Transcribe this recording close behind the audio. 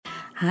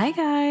Hi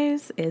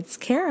guys, it's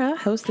Kara,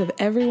 host of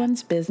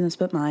Everyone's Business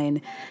But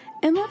Mine.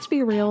 And let's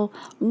be real,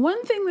 one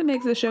thing that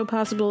makes the show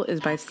possible is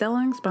by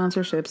selling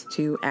sponsorships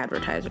to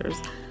advertisers.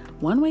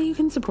 One way you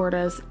can support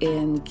us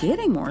in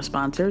getting more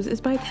sponsors is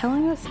by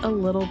telling us a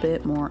little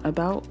bit more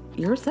about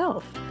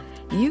yourself.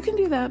 You can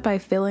do that by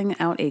filling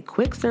out a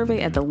quick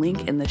survey at the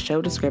link in the show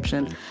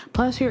description.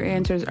 Plus, your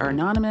answers are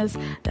anonymous.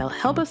 They'll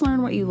help us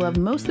learn what you love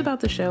most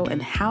about the show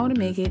and how to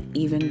make it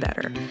even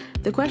better.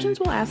 The questions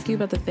will ask you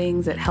about the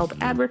things that help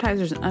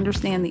advertisers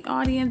understand the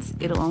audience.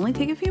 It'll only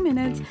take a few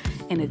minutes,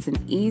 and it's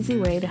an easy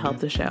way to help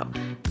the show.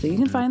 So you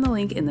can find the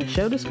link in the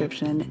show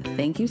description.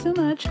 Thank you so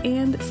much,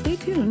 and stay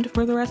tuned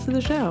for the rest of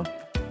the show.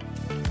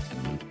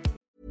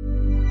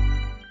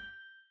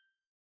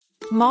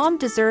 Mom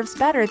deserves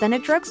better than a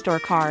drugstore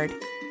card.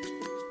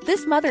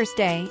 This Mother's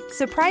Day,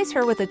 surprise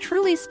her with a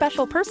truly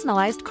special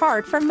personalized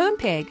card from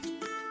Moonpig.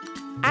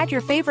 Add your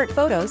favorite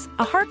photos,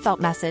 a heartfelt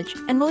message,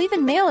 and we'll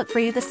even mail it for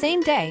you the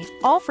same day,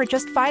 all for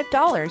just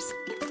 $5.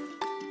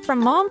 From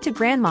mom to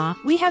grandma,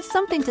 we have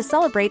something to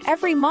celebrate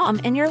every mom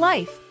in your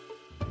life.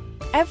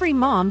 Every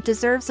mom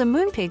deserves a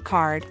Moonpig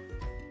card.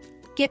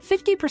 Get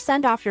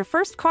 50% off your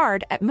first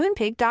card at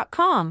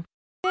moonpig.com.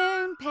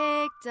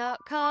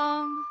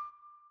 Moonpig.com.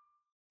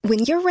 When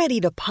you're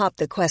ready to pop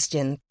the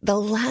question, the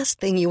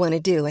last thing you want to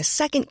do is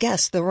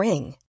second-guess the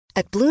ring.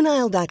 At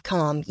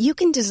BlueNile.com, you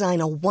can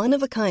design a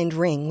one-of-a-kind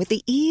ring with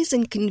the ease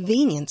and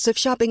convenience of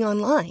shopping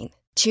online.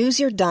 Choose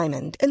your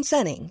diamond and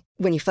setting.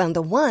 When you find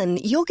the one,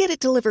 you'll get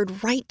it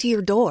delivered right to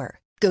your door.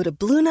 Go to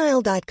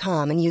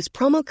BlueNile.com and use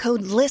promo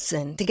code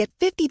LISTEN to get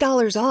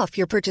 $50 off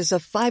your purchase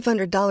of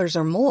 $500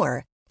 or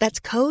more. That's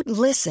code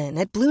LISTEN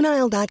at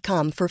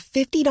BlueNile.com for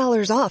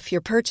 $50 off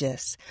your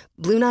purchase.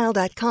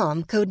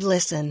 BlueNile.com, code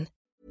LISTEN.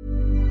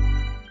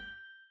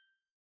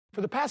 For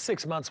the past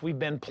 6 months, we've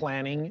been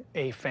planning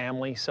a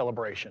family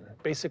celebration,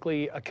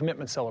 basically a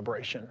commitment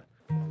celebration.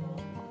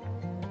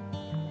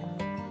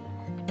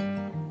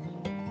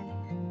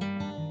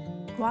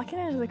 Walking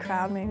into the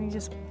crowd made me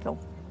just feel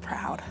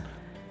proud.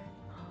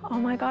 Oh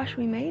my gosh,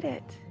 we made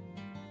it.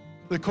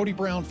 The Cody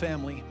Brown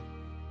family,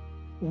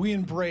 we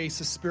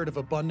embrace a spirit of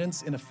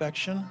abundance in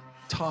affection,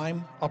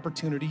 time,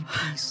 opportunity,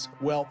 peace,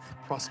 wealth,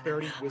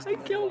 prosperity, wisdom.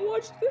 I can't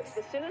watch this.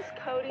 As soon as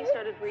Cody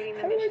started reading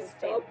the mission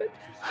statement.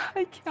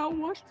 I can't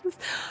watch this.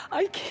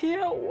 I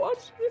can't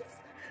watch this.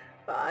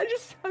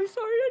 I'm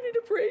sorry, I need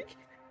a break.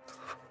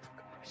 Oh,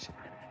 gosh, I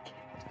can't.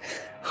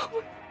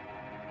 Oh,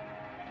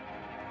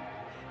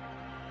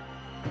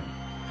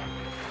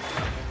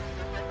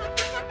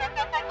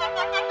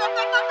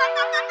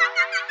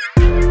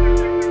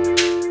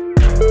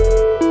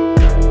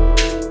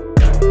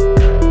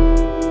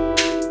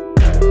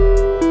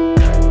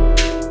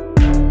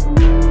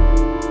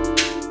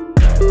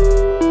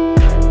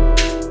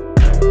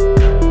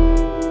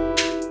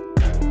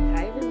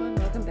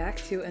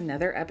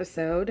 another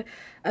episode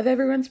of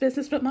Everyone's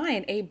Business But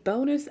Mine, a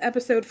bonus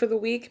episode for the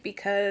week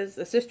because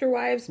the Sister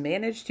Wives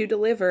managed to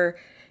deliver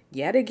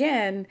yet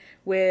again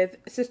with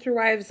Sister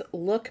Wives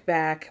Look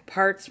Back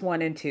parts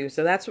 1 and 2.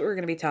 So that's what we're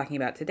going to be talking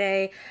about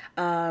today.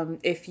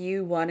 If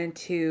you wanted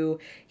to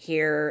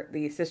hear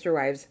the Sister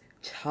Wives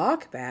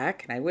Talk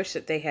Back, and I wish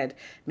that they had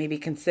maybe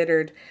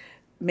considered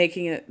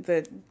making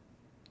the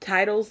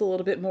titles a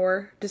little bit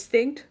more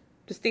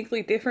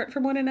distinctly different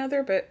from one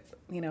another, but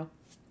you know,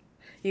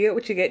 you get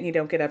what you get and you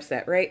don't get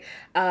upset, right?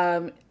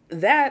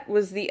 That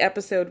was the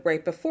episode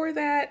right before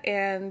that.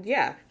 And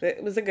yeah,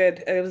 it was a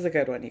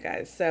good one, you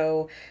guys.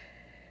 So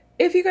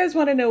if you guys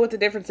want to know what the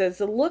difference is,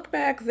 the look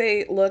back,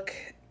 they look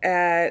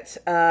at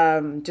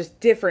just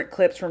different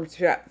clips from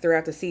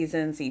throughout the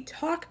seasons. The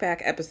talk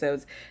back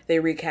episodes, they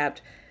recapped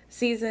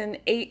season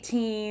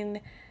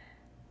 18,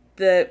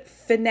 the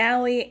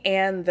finale,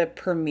 and the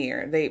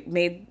premiere. They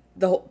made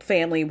the whole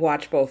family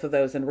watch both of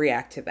those and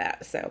react to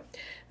that. So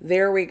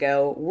there we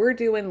go. We're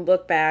doing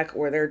look back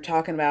where they're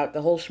talking about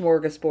the whole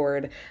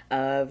smorgasbord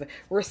of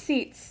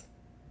receipts,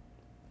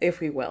 if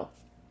we will.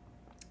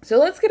 So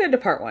let's get into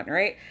part 1,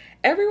 right?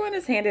 Everyone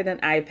is handed an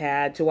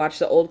iPad to watch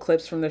the old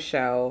clips from the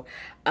show.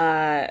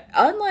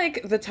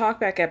 Unlike the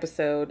talkback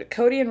episode,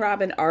 Cody and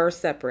Robin are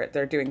separate.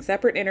 They're doing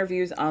separate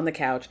interviews on the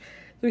couch.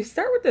 So we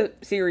start with the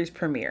series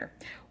premiere,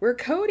 where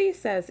Cody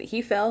says that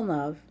he fell in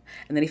love,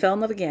 and then he fell in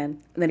love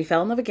again, and then he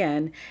fell in love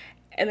again.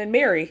 And then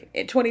Mary,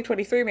 in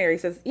 2023, Mary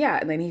says, yeah,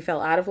 and then he fell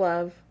out of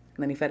love,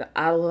 and then he fell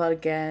out of love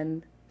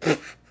again.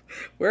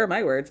 Where are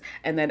my words?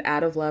 And then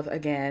out of love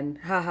again.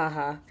 Ha ha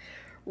ha.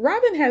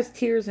 Robin has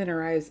tears in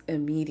her eyes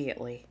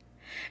immediately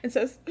and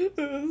says, this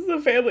is the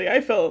family I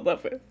fell in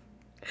love with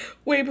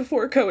way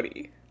before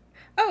Cody.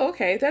 Oh,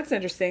 okay, that's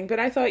interesting, but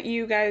I thought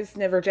you guys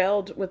never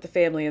gelled with the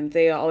family and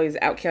they always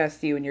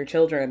outcast you and your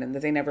children and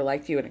that they never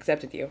liked you and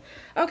accepted you.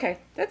 Okay,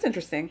 that's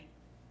interesting.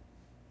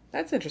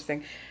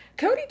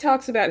 Cody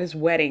talks about his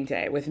wedding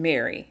day with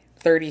Mary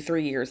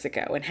 33 years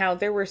ago and how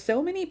there were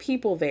so many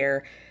people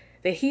there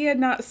that he had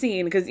not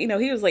seen because, you know,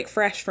 he was like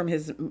fresh from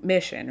his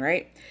mission,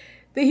 right?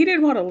 That he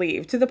didn't want to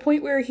leave, to the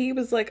point where he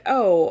was like,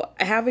 oh,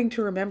 having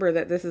to remember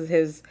that this is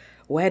his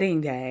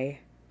wedding day.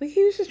 Like,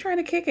 he was just trying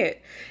to kick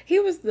it. He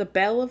was the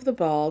belle of the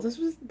ball. This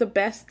was the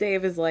best day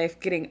of his life,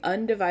 getting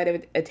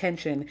undivided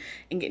attention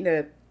and getting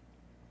to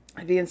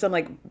be in some,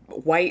 like,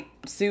 white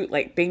suit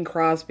like Bing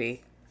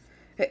Crosby.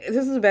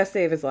 This is the best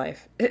day of his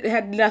life. It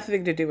had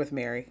nothing to do with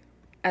Mary.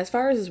 As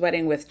far as his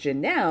wedding with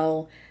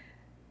Janelle,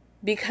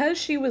 because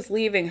she was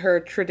leaving her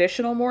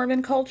traditional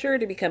Mormon culture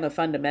to become a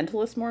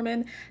fundamentalist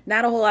Mormon,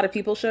 not a whole lot of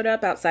people showed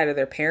up outside of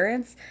their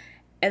parents.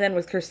 And then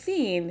with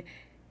Christine,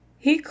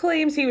 he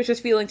claims he was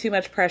just feeling too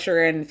much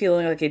pressure and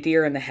feeling like a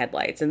deer in the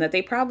headlights, and that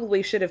they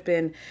probably should have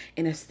been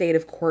in a state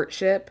of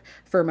courtship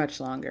for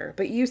much longer.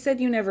 But you said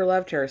you never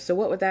loved her, so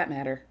what would that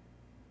matter?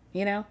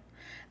 You know?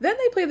 Then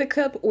they play the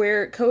clip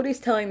where Cody's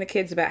telling the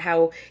kids about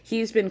how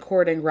he's been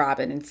courting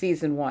Robin in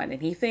season 1,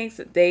 and he thinks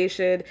that they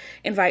should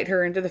invite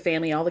her into the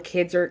family. All the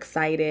kids are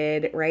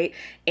excited, right?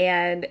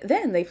 And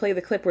then they play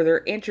the clip where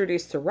they're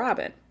introduced to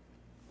Robin.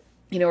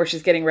 You know, where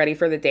she's getting ready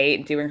for the date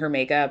and doing her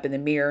makeup in the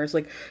mirror. It's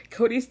like,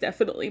 Cody's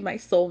definitely my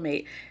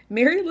soulmate.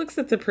 Mary looks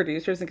at the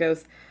producers and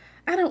goes,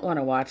 I don't want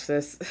to watch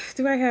this.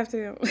 Do I have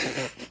to?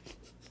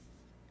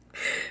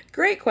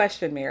 Great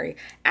question, Mary.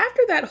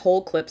 After that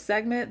whole clip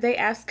segment, they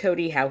asked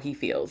Cody how he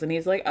feels. And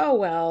he's like, oh,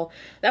 well,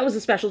 that was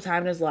a special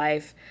time in his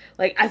life.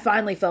 Like, I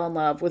finally fell in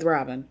love with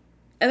Robin.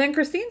 And then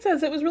Christine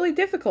says it was really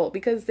difficult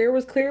because there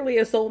was clearly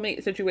a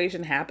soulmate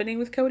situation happening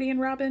with Cody and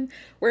Robin.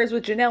 Whereas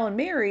with Janelle and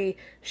Mary,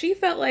 she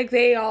felt like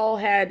they all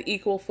had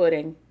equal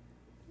footing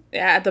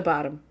at the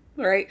bottom,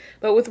 right?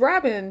 But with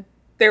Robin,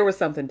 there was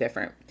something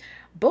different.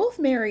 Both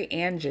Mary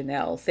and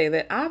Janelle say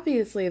that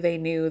obviously they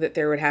knew that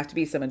there would have to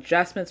be some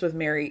adjustments with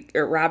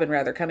Robin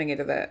rather, coming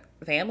into the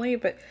family,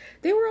 but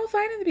they were all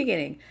fine in the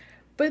beginning.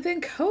 But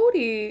then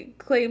Cody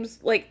claims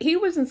like he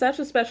was in such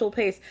a special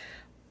place,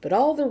 but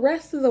all the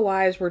rest of the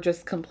wives were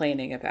just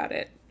complaining about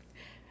it.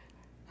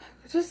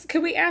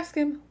 Can we ask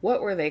him,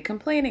 what were they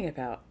complaining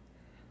about?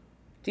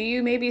 Do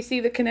you maybe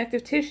see the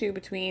connective tissue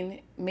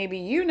between maybe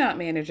you not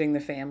managing the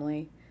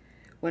family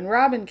when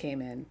Robin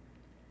came in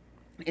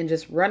and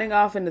just running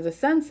off into the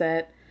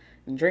sunset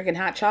and drinking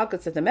hot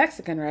chocolates at the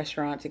Mexican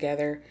restaurant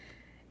together,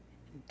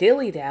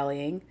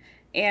 dilly-dallying,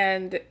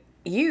 and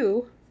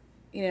you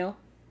know,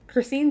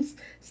 Christine's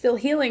still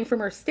healing from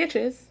her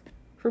stitches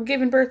from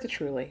giving birth to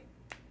Truly.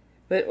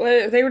 But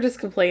they were just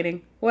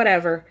complaining.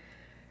 Whatever.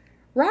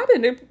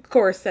 Robin, of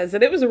course, says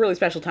that it was a really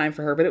special time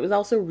for her, but it was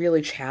also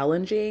really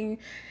challenging.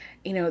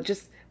 You know,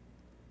 just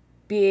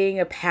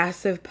being a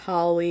passive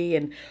Polly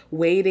and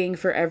waiting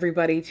for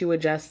everybody to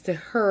adjust to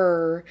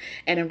her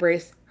and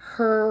embrace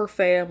her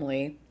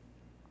family.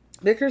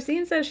 But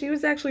Christine says she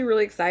was actually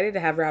really excited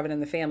to have Robin in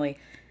the family.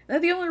 And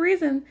that the only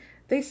reason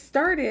they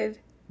started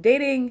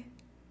dating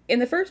in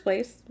the first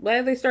place,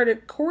 why they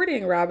started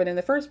courting Robin in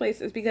the first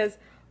place, is because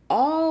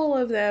all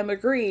of them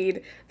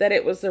agreed that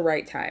it was the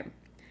right time.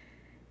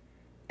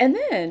 And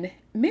then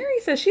Mary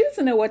says she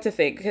doesn't know what to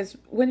think, because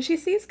when she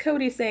sees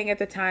Cody saying at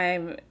the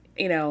time,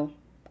 you know,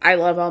 I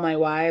love all my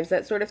wives,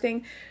 that sort of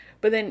thing,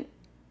 but then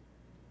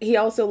he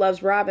also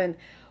loves Robin,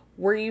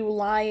 were you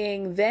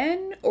lying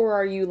then or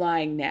are you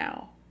lying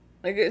now?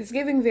 Like, it's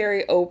giving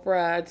very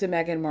Oprah to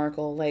Meghan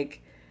Markle.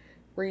 Like,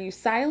 were you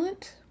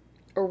silent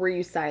or were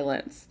you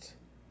silenced?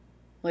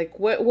 Like,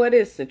 what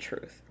is the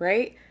truth,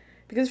 right?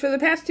 Because for the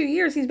past 2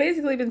 years, he's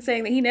basically been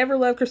saying that he never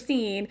loved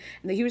Christine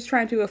and that he was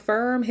trying to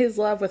affirm his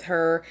love with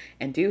her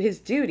and do his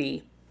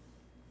duty.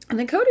 And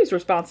then Cody's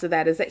response to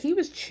that is that he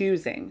was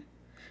choosing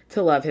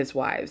to love his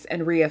wives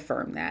and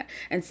reaffirm that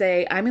and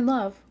say, I'm in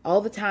love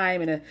all the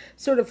time, in a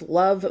sort of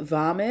love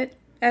vomit,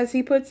 as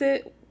he puts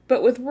it.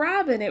 But with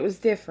Robin, it was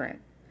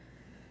different.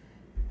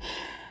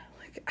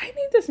 Like, I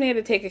need this man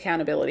to take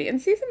accountability. In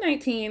season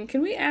 19,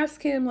 can we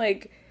ask him,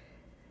 like,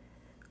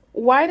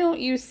 why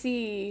don't you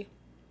see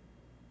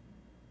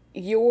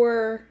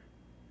your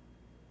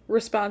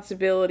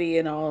responsibility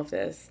in all of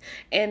this?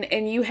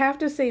 And you have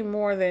to say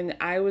more than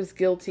I was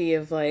guilty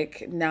of,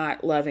 like,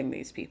 not loving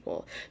these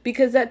people,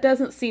 because that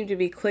doesn't seem to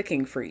be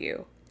clicking for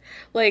you.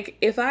 Like,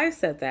 if I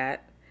said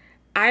that,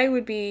 I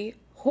would be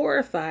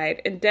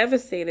horrified and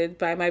devastated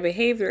by my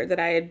behavior, that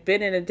I had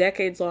been in a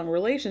decades-long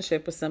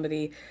relationship with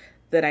somebody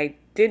that I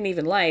didn't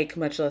even like,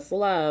 much less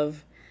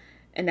love,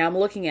 and now I'm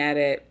looking at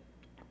it,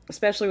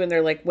 especially when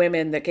they're like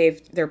women that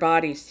gave their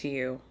bodies to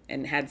you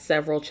and had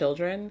several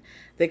children.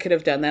 They could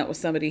have done that with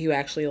somebody who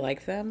actually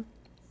liked them.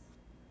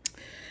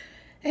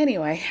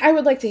 Anyway, I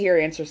would like to hear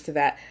answers to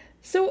that.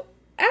 So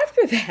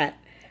after that,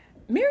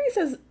 Mary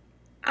says,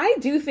 I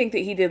do think that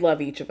he did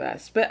love each of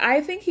us, but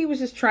I think he was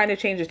just trying to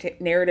change the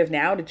narrative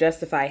now to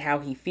justify how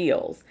he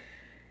feels.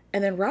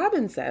 And then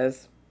Robin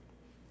says,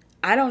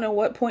 I don't know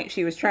what point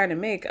she was trying to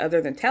make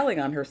other than telling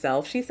on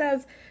herself. She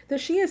says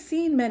that she has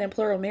seen men in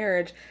plural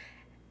marriage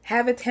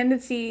have a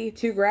tendency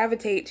to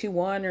gravitate to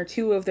one or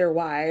two of their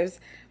wives,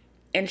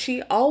 and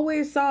she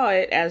always saw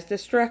it as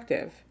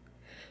destructive.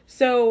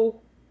 So,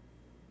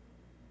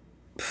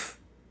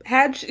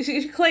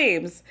 she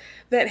claims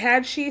that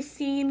had she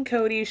seen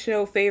Cody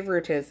show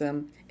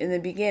favoritism in the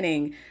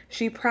beginning,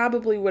 she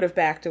probably would have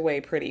backed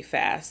away pretty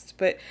fast.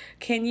 But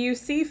can you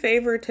see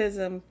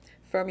favoritism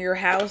from your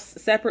house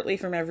separately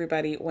from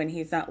everybody when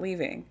he's not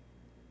leaving.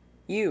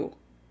 You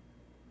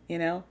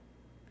know?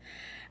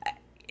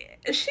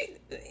 There's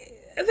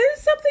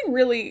something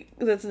really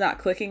that's not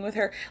clicking with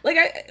her.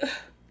 Like,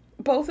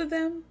 both of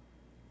them.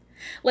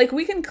 Like,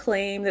 we can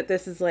claim that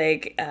this is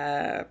like,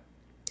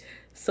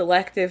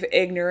 selective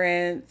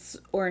ignorance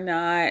or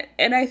not.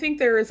 And I think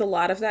there is a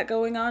lot of that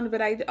going on,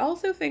 but I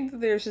also think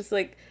that there's just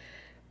like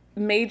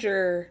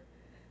major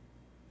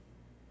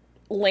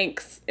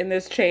links in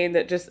this chain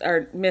that just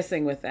are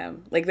missing with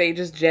them. Like, they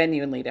just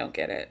genuinely don't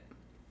get it.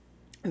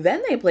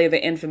 Then they play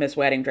the infamous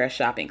wedding dress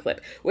shopping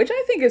clip, which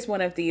I think is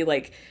one of the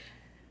like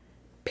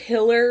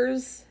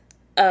pillars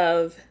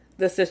of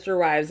the Sister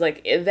Wives.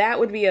 Like, that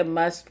would be a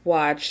must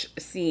watch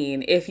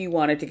scene if you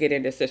wanted to get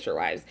into Sister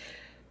Wives,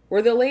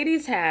 where the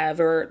ladies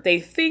have, or they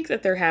think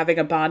that they're having,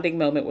 a bonding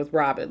moment with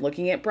Robin,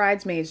 looking at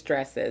bridesmaids'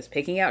 dresses,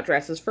 picking out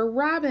dresses for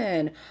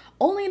Robin,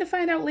 only to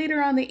find out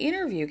later on the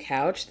interview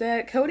couch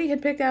that Cody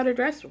had picked out a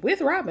dress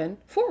with Robin,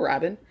 for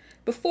Robin,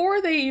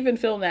 before they even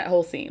filmed that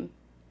whole scene.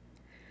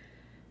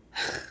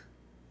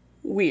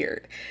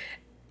 Weird.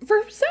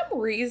 For some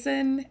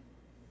reason,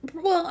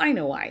 well, I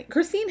know why.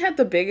 Christine had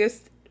the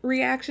biggest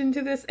reaction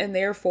to this, and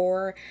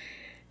therefore,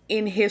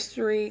 in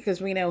history,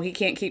 because we know he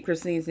can't keep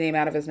Christine's name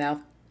out of his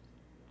mouth,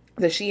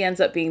 that she ends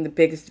up being the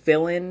biggest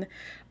villain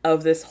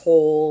of this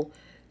whole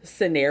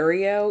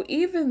scenario,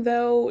 even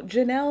though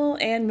Janelle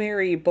and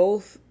Mary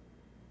both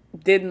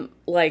didn't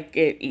like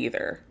it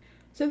either.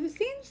 So the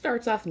scene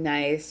starts off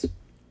nice.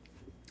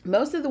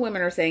 Most of the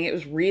women are saying it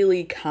was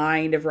really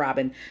kind of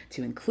Robin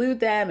to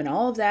include them and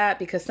all of that,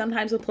 because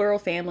sometimes with plural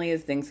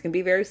families, things can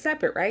be very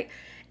separate, right?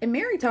 And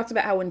Mary talks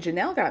about how when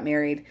Janelle got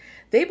married,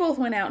 they both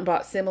went out and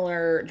bought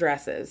similar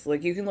dresses.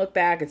 Like, you can look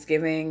back, it's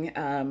giving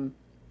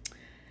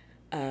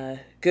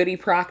Goody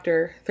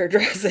Proctor their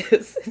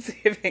dresses. It's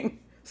giving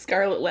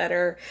Scarlet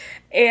Letter.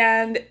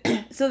 And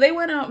so they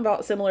went out and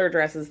bought similar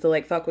dresses to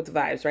like fuck with the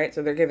vibes, right?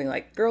 So they're giving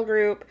like girl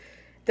group.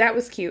 That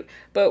was cute.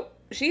 But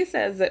she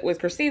says that with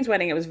Christine's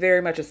wedding, it was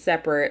very much a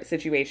separate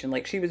situation.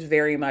 Like, she was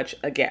very much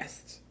a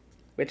guest,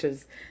 which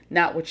is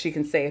not what she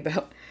can say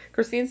about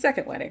Christine's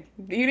second wedding.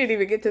 You didn't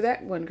even get to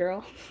that one,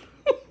 girl.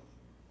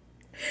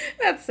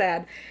 That's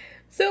sad.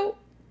 So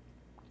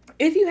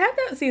if you have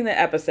not seen the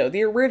episode,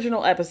 the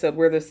original episode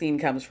where the scene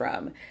comes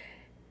from,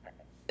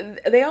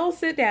 they all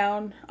sit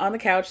down on the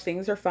couch.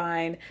 Things are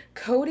fine.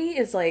 Cody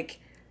is like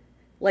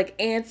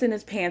ants in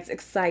his pants,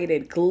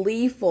 excited,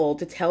 gleeful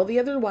to tell the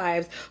other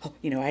wives, oh,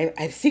 I have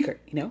a secret,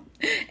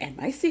 and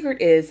my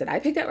secret is that I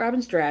picked out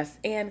Robin's dress.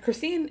 And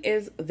Christine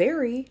is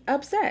very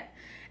upset.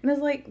 And is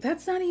like,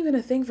 that's not even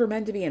a thing for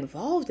men to be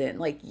involved in.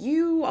 Like,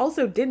 you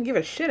also didn't give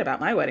a shit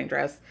about my wedding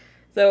dress.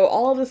 So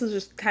all of this is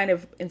just kind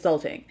of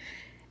insulting.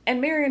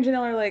 And Mary and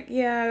Janelle are like,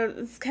 yeah,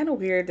 it's kind of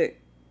weird that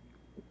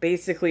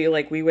basically,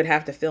 like, we would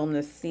have to film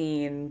this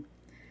scene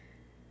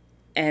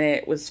and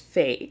it was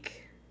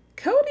fake.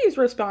 Cody's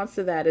response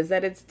to that is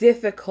that it's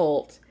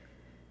difficult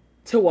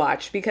to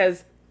watch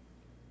because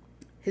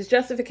his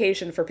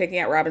justification for picking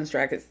out Robin's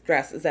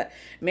dress is that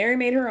Mary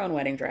made her own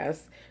wedding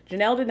dress.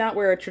 Janelle did not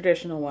wear a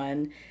traditional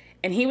one.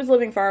 And he was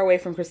living far away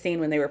from Christine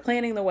when they were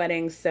planning the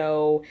wedding.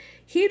 So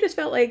he just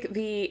felt like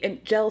the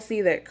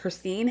jealousy that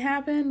Christine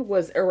happened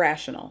was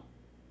irrational.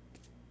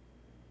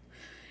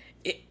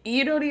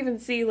 You don't even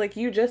see, like,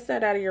 you just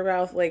said out of your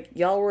mouth, like,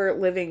 y'all were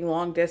living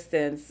long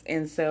distance.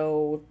 And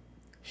so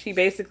she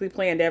basically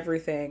planned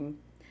everything.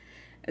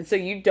 And so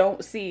you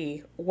don't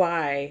see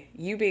why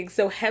you being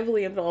so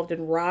heavily involved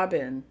in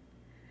Robin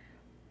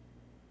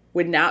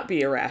would not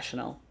be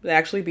irrational. It would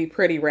actually be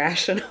pretty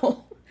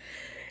rational.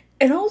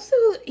 And also,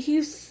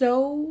 he's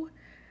so,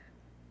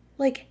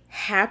 like,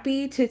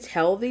 happy to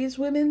tell these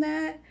women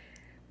that.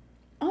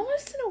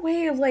 Almost in a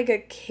way of, like, a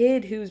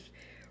kid who's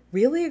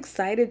really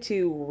excited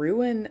to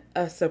ruin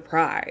a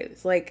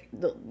surprise. Like,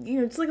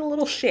 it's like a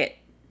little shit.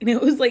 It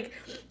was like,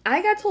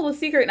 I got told a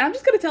secret and I'm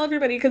just going to tell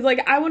everybody because,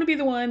 like, I want to be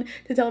the one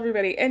to tell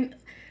everybody. And,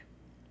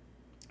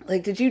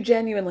 like,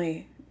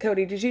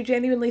 Cody, did you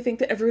genuinely think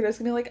that everybody was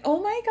going to be like, oh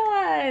my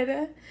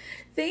God,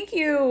 thank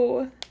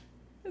you.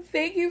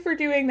 Thank you for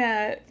doing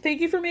that.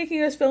 Thank you for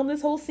making us film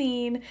this whole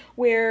scene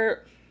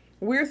where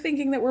we're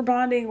thinking that we're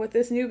bonding with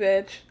this new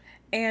bitch.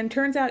 And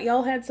turns out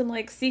y'all had some,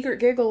 like, secret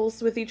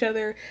giggles with each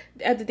other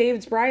at the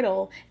David's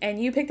bridal.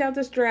 And you picked out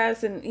this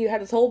dress and you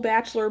had this whole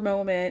bachelor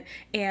moment.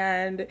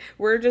 And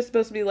we're just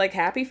supposed to be, like,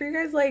 happy for you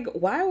guys. Like,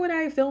 why would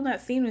I film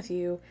that scene with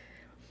you?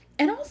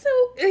 And also,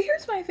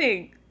 here's my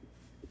thing.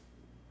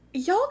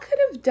 Y'all could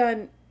have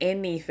done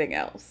anything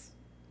else,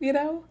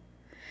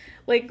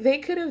 Like, they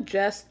could have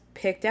just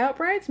picked out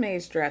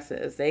bridesmaids'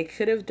 dresses. They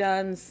could have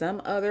done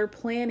some other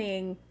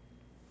planning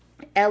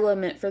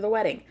element for the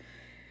wedding.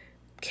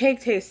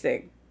 Cake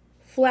tasting,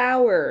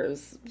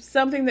 flowers,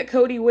 something that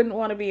Cody wouldn't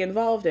want to be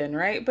involved in,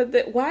 right?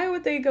 But why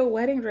would they go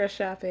wedding dress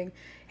shopping?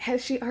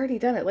 Has she already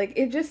done it? Like,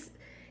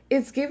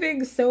 it's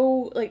giving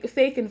so, like,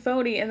 fake and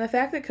phony. And the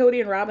fact that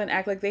Cody and Robin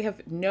act like they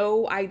have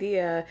no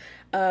idea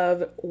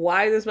of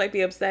why this might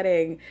be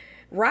upsetting.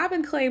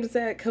 Robin claims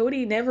that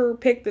Cody never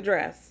picked the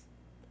dress.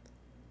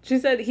 She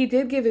said he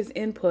did give his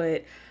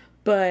input,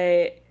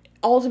 but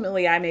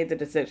ultimately I made the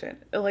decision.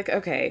 Like,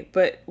 okay,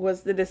 but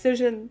was the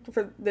decision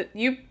that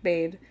you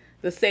made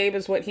the same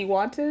as what he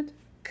wanted?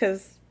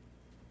 Because,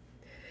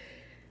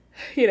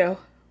 you know,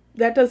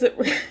 that doesn't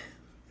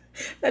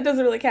that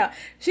doesn't really count.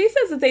 She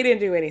says that they didn't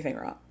do anything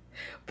wrong,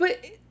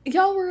 but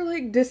y'all were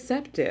like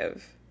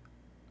deceptive,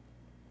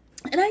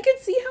 and I can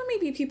see how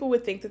maybe people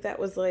would think that that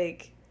was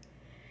like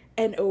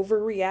an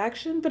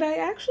overreaction, but I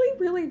actually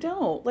really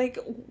don't. Like,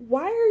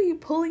 why are you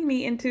pulling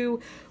me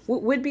into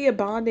what would be a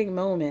bonding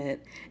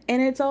moment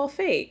and it's all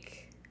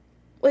fake?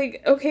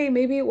 Like, okay,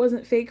 maybe it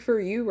wasn't fake for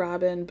you,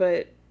 Robin,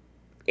 but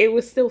it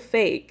was still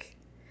fake.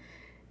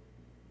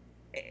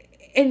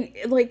 And,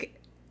 like,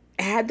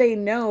 had they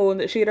known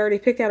that she had already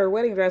picked out her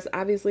wedding dress,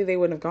 obviously they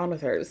wouldn't have gone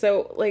with her.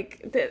 So,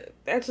 like,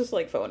 that's just,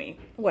 like, phony.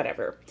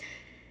 Whatever.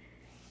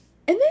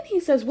 And then he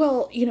says,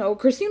 well, you know,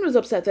 Christine was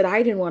upset that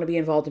I didn't want to be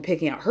involved in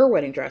picking out her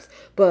wedding dress.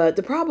 But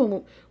the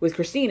problem with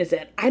Christine is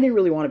that I didn't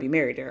really want to be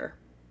married to her.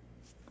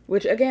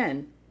 Which,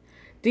 again,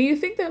 do you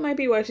think that might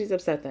be why she's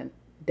upset then?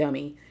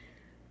 Dummy.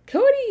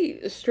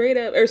 Janelle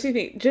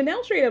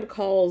straight up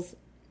calls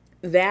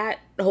that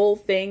whole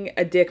thing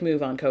a dick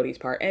move on Cody's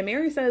part. And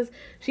Mary says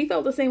she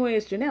felt the same way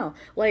as Janelle.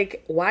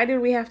 Like, why did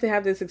we have to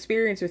have this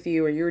experience with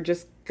you or you were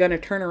just gonna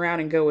turn around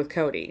and go with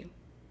Cody?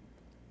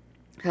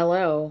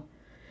 Hello.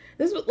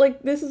 This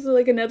is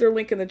like another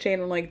link in the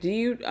chain. I'm like, do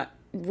you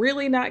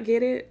really not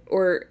get it?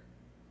 Or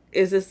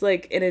is this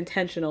like an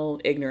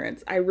intentional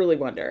ignorance? I really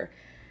wonder.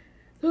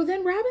 So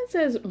then Robin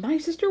says, my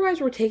sister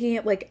wives were taking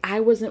it like I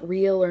wasn't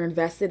real or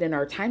invested in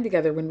our time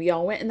together when we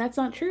all went. And that's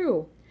not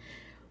true.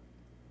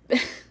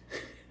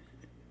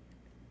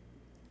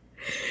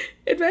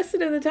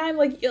 Invested in the time,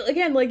 like,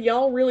 again, like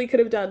y'all really could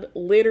have done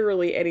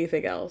literally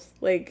anything else.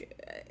 Like,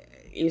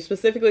 you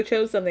specifically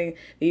chose something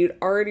that you'd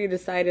already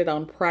decided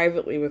on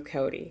privately with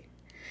Cody.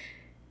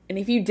 And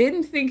if you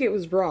didn't think it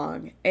was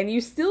wrong, and you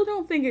still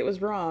don't think it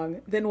was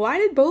wrong, then why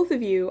did both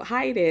of you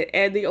hide it?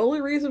 And the only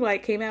reason why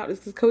it came out is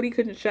because Cody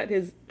couldn't shut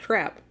his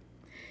trap.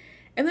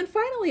 And then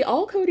finally,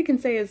 all Cody can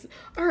say is,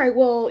 all right,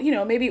 well, you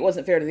know, maybe it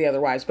wasn't fair to the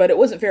other wives, but it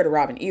wasn't fair to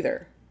Robin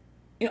either.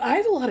 You know, I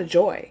have a lot of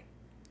joy.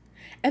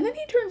 And then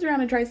he turns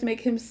around and tries to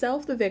make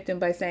himself the victim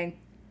by saying,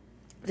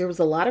 there was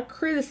a lot of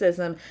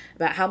criticism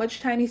about how much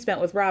time he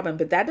spent with Robin,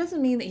 but that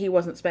doesn't mean that he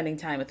wasn't spending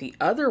time with the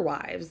other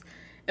wives.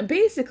 And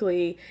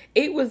basically,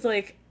 it was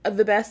like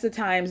the best of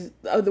times,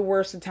 of the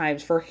worst of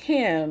times for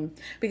him,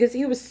 because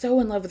he was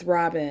so in love with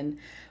Robin.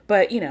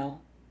 But, you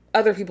know,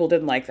 other people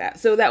didn't like that.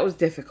 So that was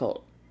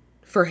difficult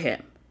for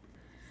him.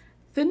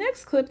 The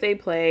next clip they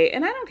play,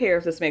 and I don't care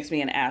if this makes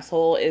me an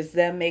asshole, is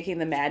them making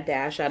the mad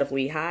dash out of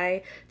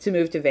Lehigh to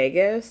move to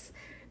Vegas.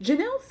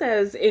 Janelle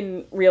says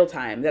in real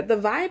time that the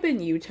vibe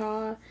in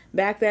Utah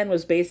back then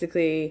was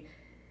basically,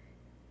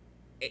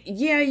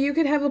 yeah, you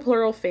could have a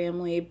plural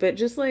family, but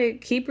just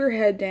like keep your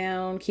head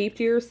down, keep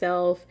to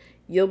yourself,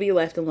 you'll be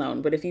left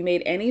alone. But if you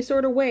made any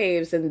sort of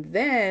waves, and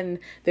then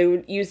they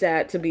would use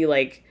that to be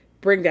like,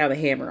 bring down the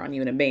hammer on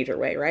you in a major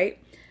way,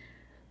 right?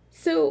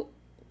 So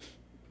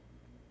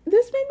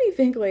this made me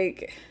think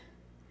like,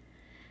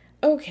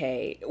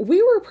 okay,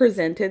 we were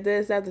presented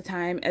this at the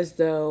time as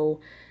though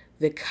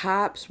the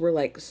cops were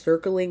like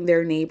circling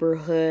their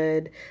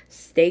neighborhood,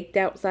 staked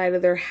outside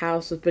of their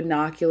house with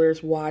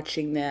binoculars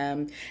watching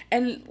them.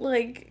 And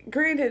like,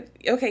 granted,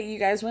 okay, you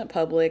guys went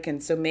public,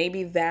 and so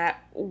maybe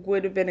that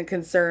would have been a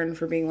concern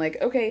for being like,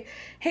 okay,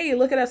 hey,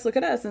 look at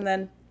us. And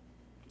then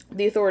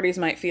the authorities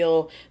might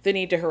feel the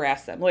need to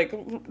harass them.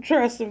 Like,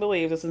 trust and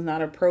believe this is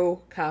not a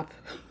pro-cop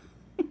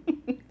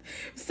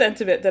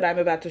sentiment that I'm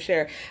about to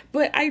share.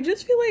 But I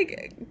just feel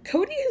like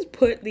Cody has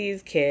put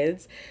these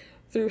kids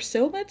through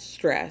so much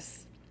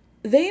stress.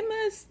 They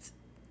must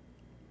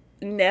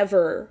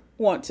never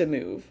want to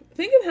move.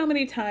 Think of how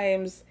many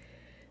times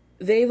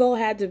they've all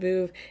had to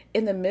move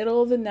in the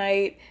middle of the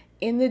night,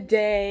 in the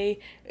day,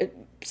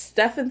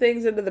 stuffing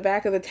things into the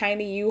back of the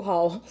tiny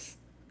U-Hauls.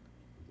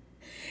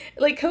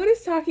 Like,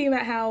 Cody's talking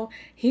about how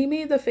he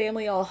made the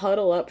family all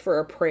huddle up for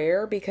a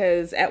prayer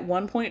because at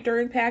one point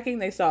during packing,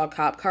 they saw a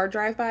cop car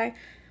drive by.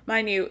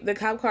 Mind you, the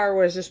cop car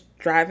was just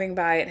driving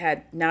by. It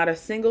had not a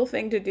single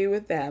thing to do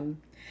with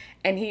them.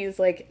 And he's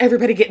like,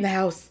 everybody get in the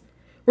house.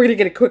 We're going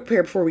to get a quick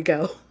prayer before we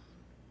go.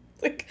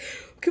 Like,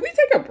 can we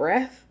take a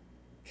breath?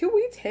 Can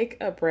we take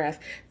a breath?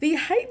 The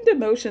heightened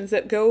emotions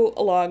that go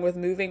along with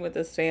moving with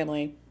this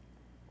family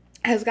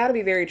has got to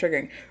be very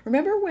triggering.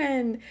 Remember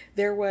when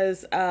there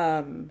was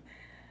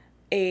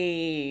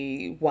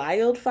a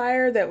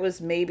wildfire that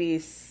was maybe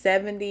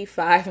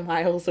 75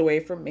 miles away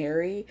from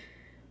Mary,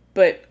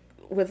 but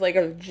with like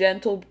a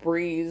gentle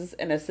breeze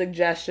and a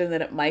suggestion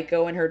that it might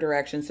go in her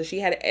direction. So she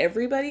had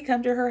everybody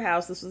come to her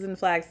house. This was in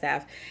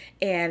Flagstaff.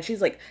 And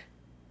she's like,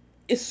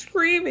 is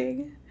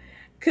screaming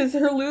because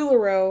her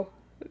LuLaRoe,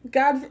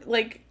 God,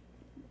 like,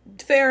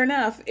 fair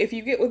enough. If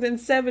you get within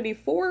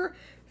 74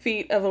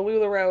 feet of a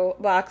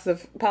LuLaRoe box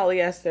of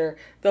polyester,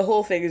 the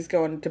whole thing is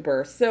going to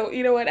burst. So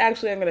you know what?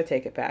 Actually, I'm going to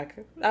take it back.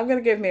 I'm going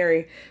to give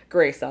Mary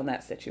grace on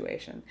that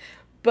situation.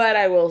 But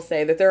I will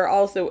say that there are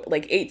also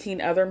like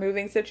 18 other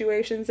moving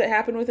situations that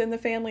happen within the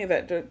family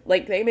that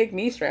like they make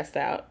me stressed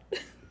out.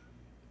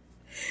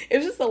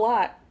 It's just a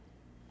lot.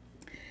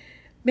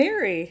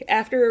 Mary,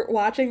 after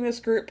watching this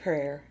group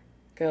prayer,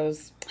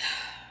 goes,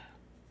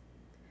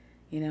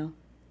 you know,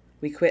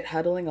 we quit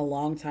huddling a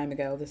long time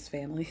ago, this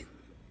family.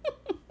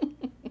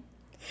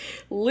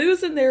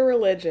 Losing their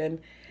religion.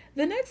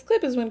 The next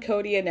clip is when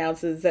Cody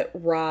announces that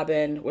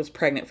Robin was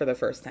pregnant for the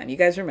first time. You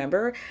guys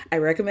remember? I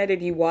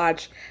recommended you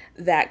watch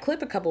that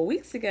clip a couple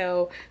weeks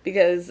ago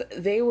because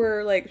they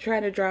were like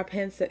trying to drop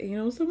hints that, you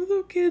know, some of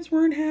the kids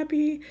weren't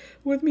happy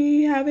with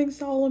me having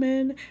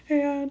Solomon.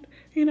 And,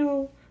 you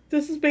know,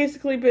 this has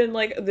basically been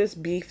like this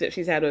beef that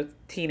she's had with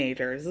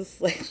teenagers. This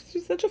is like,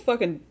 she's such a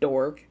fucking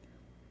dork.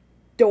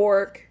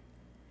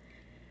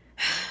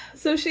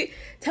 So she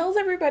tells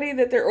everybody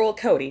that they're, well,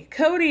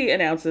 Cody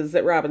announces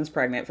that Robin's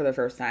pregnant for the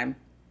first time.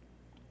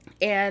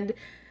 And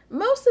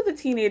most of the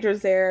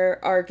teenagers there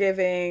are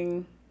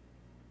giving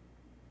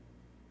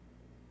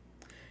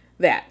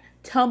that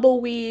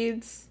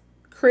tumbleweeds,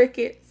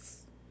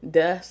 crickets,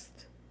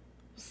 dust,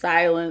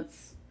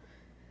 silence,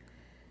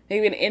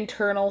 maybe an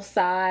internal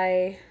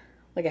sigh,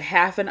 like a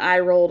half an eye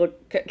roll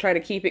to try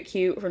to keep it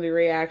cute from the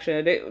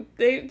reaction.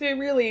 They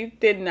really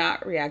did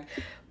not react.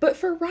 But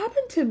for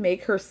Robin to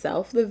make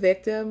herself the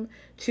victim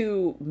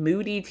to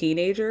moody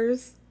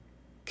teenagers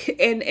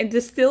and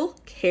to still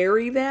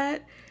carry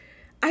that,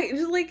 I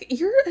just like,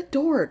 you're a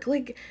dork.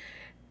 Like,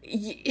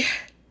 I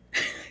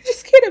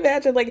just can't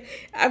imagine. Like,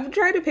 I'm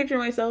trying to picture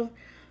myself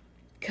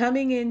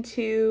coming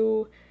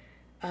into,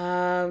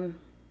 I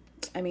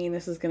mean,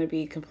 this is going to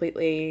be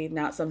completely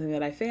not something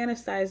that I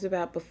fantasized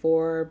about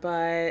before,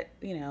 but,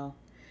 you know,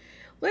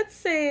 let's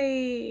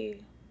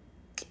say,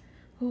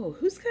 oh,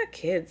 who's got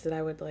kids that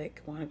I would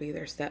like want to be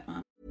their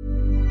stepmom?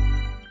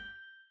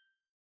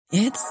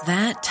 It's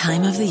that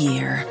time of the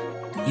year.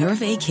 Your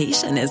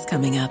vacation is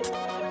coming up.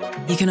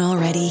 You can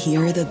already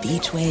hear the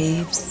beach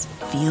waves,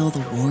 feel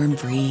the warm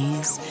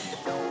breeze,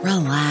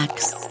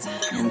 relax,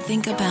 and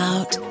think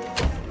about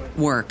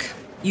work.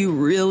 You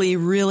really,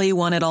 really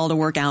want it all to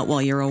work out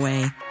while you're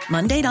away.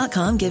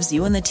 Monday.com gives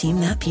you and the team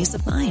that peace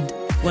of mind.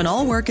 When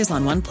all work is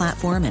on one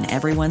platform and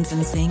everyone's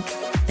in sync,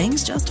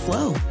 things just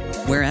flow.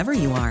 Wherever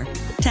you are,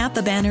 tap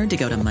the banner to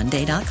go to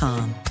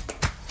Monday.com.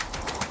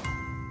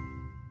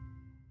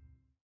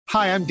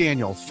 Hi, I'm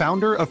Daniel,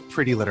 founder of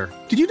Pretty Litter.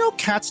 Did you know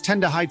cats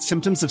tend to hide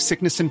symptoms of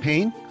sickness and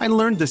pain? I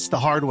learned this the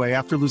hard way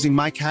after losing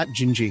my cat,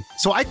 Gingy.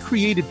 So I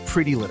created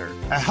Pretty Litter,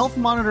 a health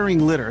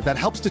monitoring litter that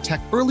helps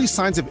detect early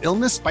signs of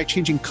illness by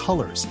changing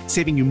colors,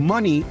 saving you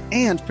money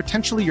and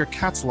potentially your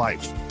cat's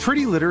life.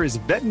 Pretty Litter is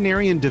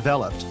veterinarian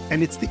developed,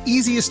 and it's the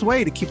easiest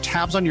way to keep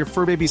tabs on your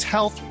fur baby's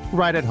health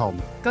right at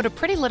home. Go to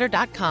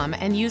prettylitter.com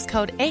and use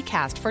code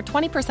ACAST for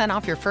 20%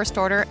 off your first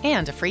order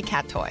and a free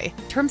cat toy.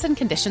 Terms and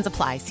conditions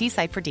apply. See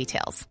site for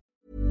details.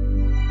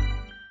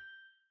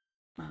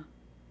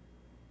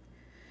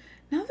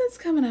 Nothing's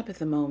coming up at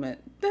the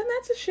moment. Then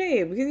that's a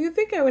shame because you'd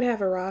think I would have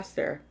a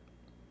roster.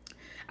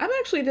 I'm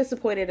actually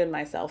disappointed in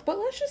myself, but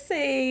let's just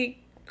say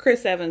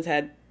Chris Evans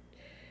had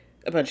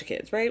a bunch of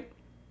kids, right?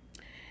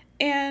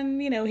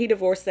 And, you know, he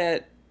divorced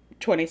that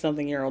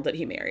 20-something-year-old that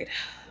he married.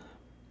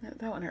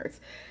 That one hurts.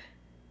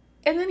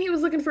 And then he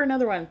was looking for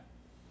another one.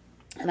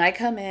 And I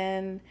come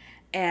in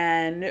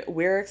and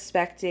we're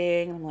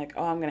expecting, I'm like,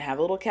 oh, I'm going to have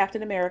a little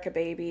Captain America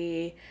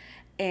baby.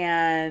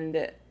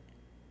 And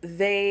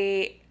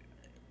they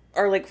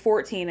are like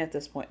 14 at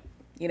this point.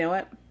 You know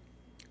what?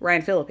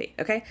 Ryan Phillippe,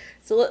 okay?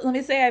 So let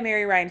me say I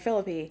marry Ryan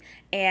Phillippe,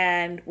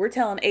 and we're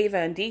telling Ava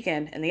and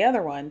Deacon and the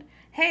other one,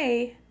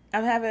 hey,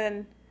 I'm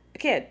having a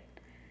kid.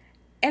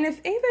 And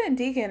if Ava and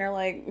Deacon are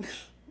like,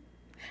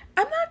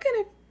 I'm not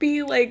going to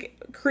be like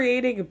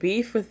creating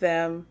beef with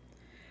them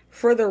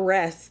for the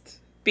rest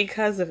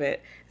because of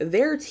it.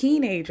 They're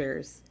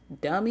teenagers,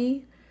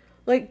 dummy.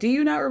 Like, do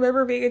you not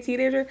remember being a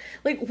teenager?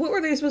 Like, what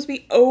were they supposed to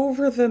be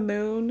over the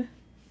moon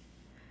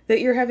that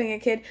you're having a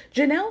kid?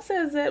 Janelle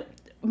says that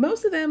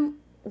most of them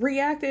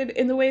reacted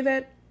in the way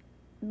that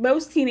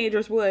most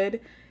teenagers would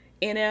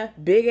in a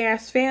big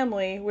ass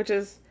family, which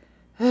is,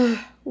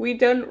 we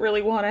don't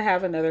really want to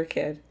have another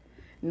kid.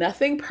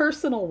 Nothing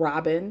personal,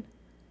 Robin.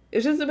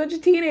 It's just a bunch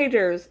of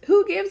teenagers.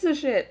 Who gives a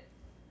shit?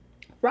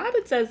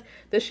 Robin says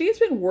that she's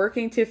been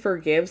working to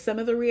forgive some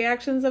of the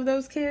reactions of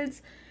those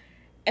kids.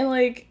 And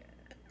like,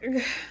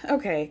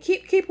 okay,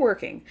 keep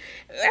working.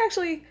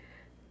 Actually,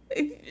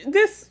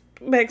 this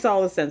makes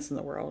all the sense in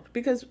the world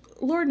because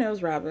Lord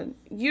knows, Robin,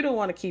 you don't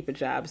want to keep a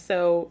job.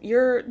 So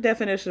your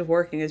definition of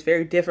working is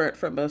very different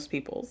from most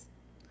people's.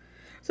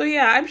 So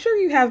yeah, I'm sure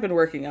you have been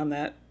working on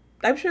that.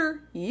 I'm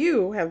sure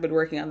you have been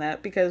working on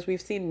that because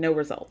we've seen no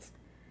results.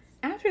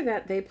 After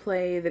that, they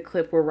play the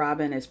clip where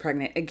Robin is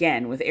pregnant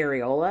again with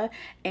Areola.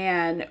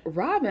 And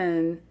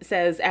Robin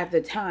says at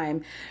the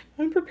time,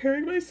 I'm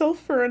preparing myself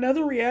for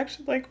another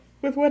reaction like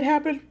with what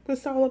happened with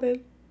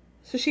Solomon.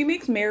 So she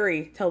makes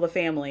Mary tell the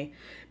family.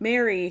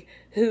 Mary,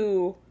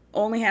 who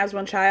only has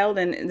one child,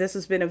 and this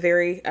has been a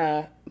very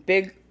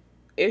big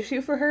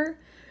issue for her.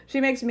 She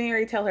makes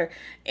Mary tell her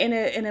in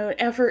an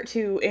effort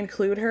to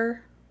include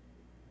her.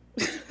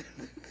 She's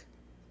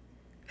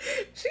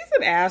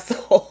an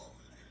asshole.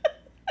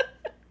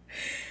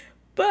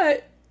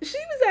 But she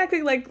was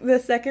acting like the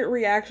second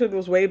reaction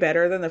was way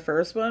better than the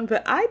first one.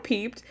 But I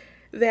peeped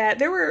that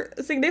there were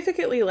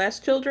significantly less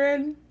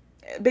children.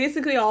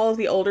 Basically, all of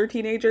the older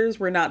teenagers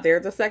were not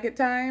there the second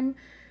time.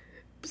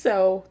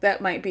 So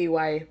that might be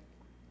why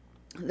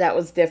that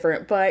was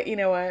different. But you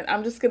know what?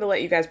 I'm just going to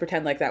let you guys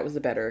pretend like that was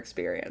a better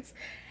experience.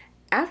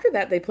 After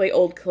that, they play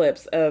old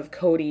clips of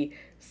Cody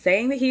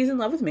saying that he's in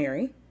love with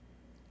Mary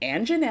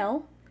and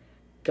Janelle,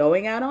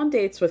 going out on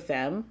dates with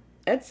them,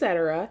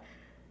 etc.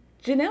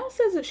 Janelle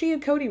says that she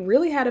and Cody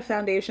really had a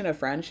foundation of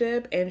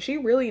friendship, and she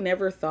really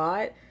never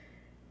thought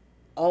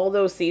all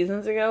those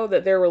seasons ago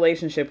that their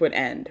relationship would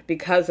end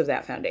because of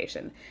that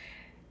foundation.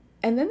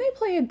 And then they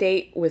play a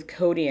date with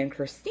Cody and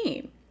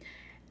Christine.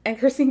 And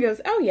Christine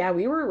goes, oh yeah,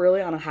 we were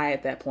really on a high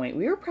at that point.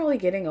 We were probably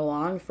getting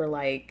along for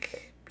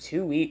like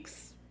 2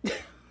 weeks.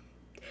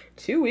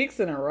 2 weeks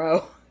in a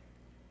row.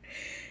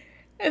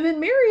 And then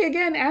Mary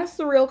again asks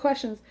the real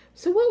questions.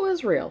 So what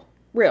was real?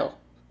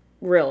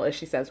 Real, as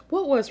she says.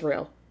 What was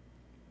real?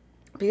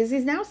 Because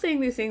he's now saying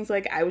these things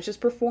like, I was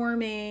just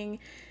performing.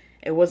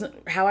 It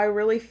wasn't how I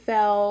really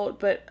felt.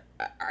 But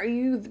are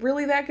you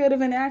really that good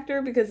of an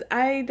actor? Because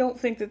I don't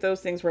think that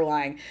those things were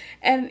lying.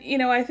 And, you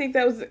know, I think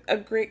that was a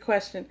great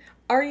question.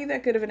 Are you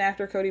that good of an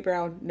actor, Cody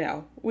Brown?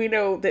 No. We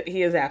know that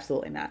he is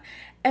absolutely not.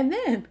 And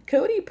then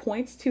Cody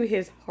points to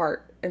his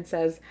heart and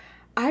says,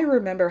 I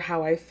remember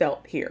how I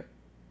felt here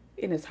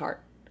in his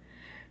heart.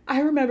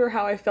 I remember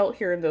how I felt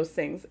here in those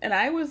things. And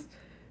I was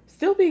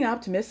still being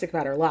optimistic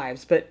about our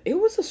lives, but it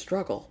was a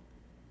struggle.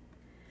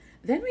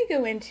 Then we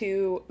go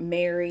into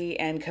Mary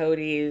and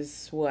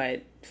Cody's,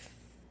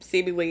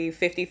 seemingly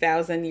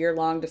 50,000 year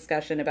long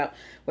discussion about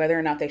whether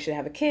or not they should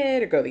have a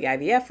kid or go the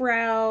IVF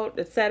route,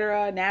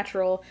 etc.,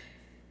 natural.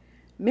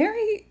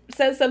 Mary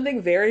says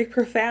something very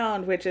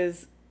profound, which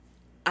is,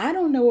 I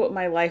don't know what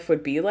my life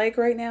would be like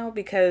right now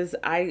because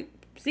I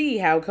see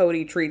how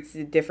Cody treats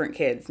the different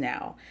kids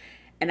now.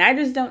 And I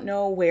just don't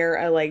know where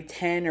a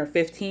 10 or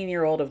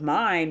 15-year-old of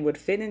mine would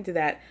fit into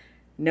that,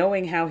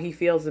 knowing how he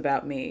feels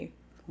about me.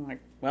 I'm like,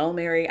 well,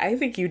 Mary, I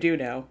think you do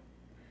know.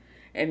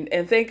 And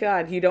thank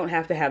God you don't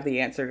have to have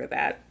the answer to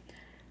that.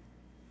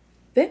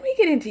 Then we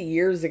get into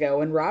years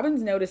ago, and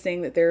Robin's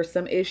noticing that there's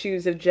some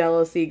issues of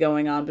jealousy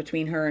going on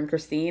between her and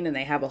Christine, and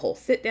they have a whole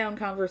sit-down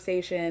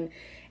conversation.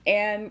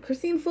 And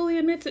Christine fully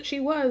admits that she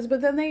was,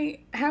 but then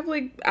they have,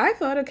 I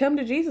thought, a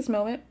come-to-Jesus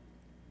moment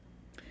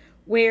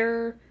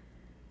where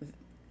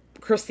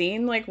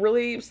Christine,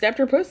 really stepped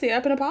her pussy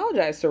up and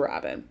apologized to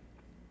Robin.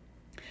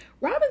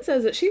 Robin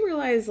says that she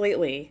realized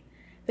lately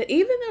that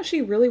even though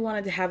she really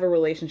wanted to have a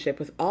relationship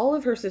with all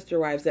of her sister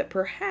wives, that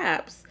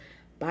perhaps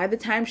by the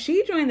time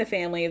she joined the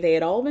family, they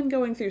had all been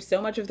going through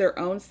so much of their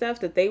own stuff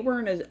that they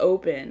weren't as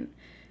open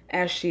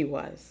as she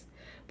was.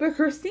 But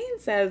Christine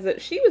says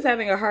that she was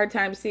having a hard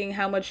time seeing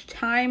how much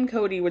time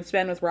Cody would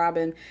spend with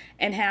Robin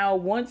and how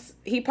once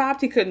he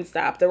popped, he couldn't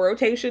stop. The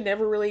rotation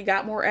never really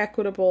got more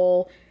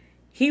equitable.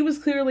 He was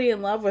clearly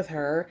in love with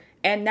her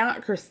and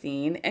not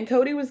Christine, and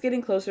Cody was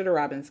getting closer to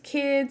Robin's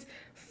kids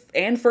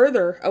and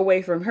further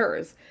away from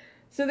hers.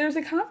 So there's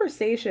a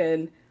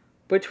conversation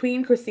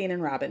between Christine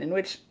and Robin in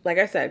which, like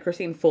I said,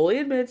 Christine fully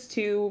admits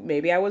to,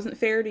 maybe I wasn't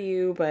fair to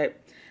you, but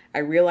I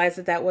realized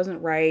that that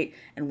wasn't right,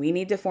 and we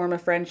need to form a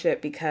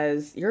friendship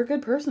because you're a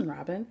good person,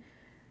 Robin.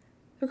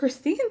 So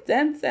Christine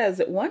then says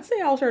that once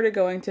they all started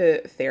going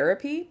to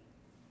therapy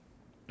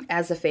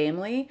as a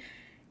family,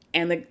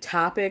 and the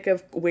topic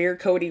of where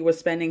Cody was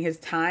spending his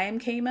time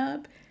came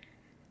up,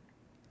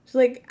 she's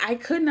like, I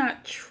could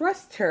not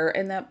trust her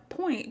in that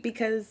point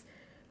because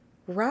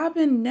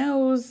Robin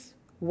knows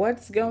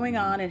what's going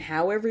on and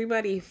how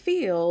everybody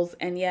feels,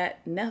 and yet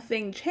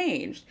nothing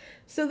changed.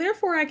 So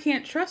therefore I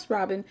can't trust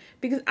Robin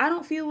because I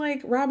don't feel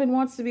like Robin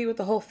wants to be with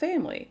the whole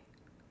family.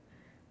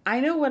 I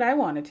know what I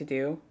wanted to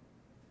do.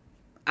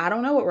 I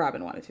don't know what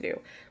Robin wanted to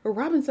do. But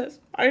Robin says,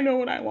 I know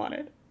what I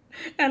wanted.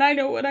 And I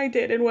know what I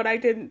did and what I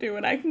didn't do.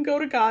 And I can go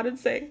to God and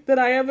say that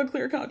I have a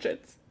clear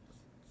conscience.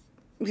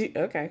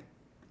 Okay.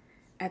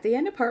 At the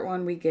end of part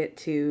 1, we get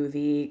to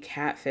the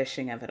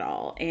catfishing of it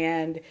all.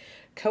 And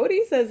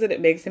Cody says that it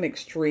makes him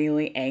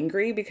extremely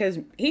angry because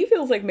he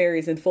feels like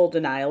Mary's in full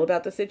denial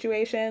about the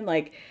situation.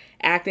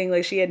 Acting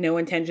like she had no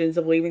intentions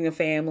of leaving the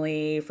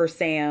family for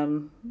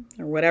Sam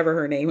or whatever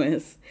her name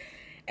is.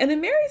 And then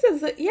Mary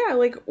says that, yeah,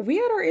 we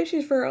had our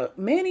issues for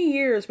many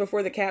years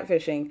before the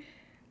catfishing.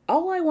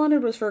 All I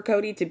wanted was for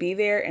Cody to be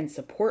there and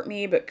support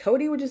me, but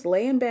Cody would just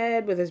lay in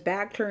bed with his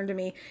back turned to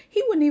me.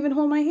 He wouldn't even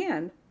hold my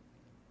hand.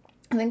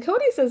 And then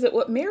Cody says that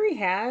what Mary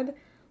had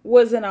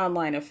was an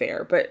online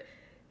affair, but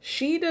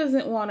she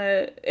doesn't want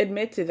to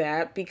admit to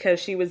that because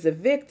she was a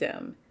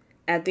victim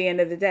at the end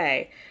of the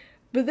day.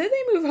 But then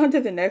they move on to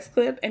the next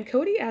clip, and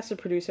Cody asks the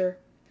producer,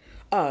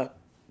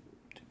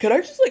 could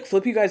I just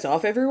flip you guys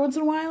off every once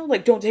in a while?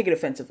 Don't take it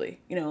offensively.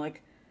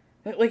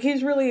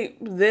 He's really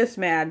this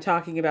mad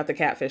talking about the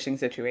catfishing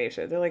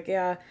situation. They're like,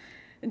 yeah,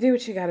 Do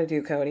what you gotta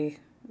do, Cody.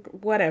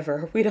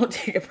 Whatever. We don't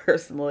take it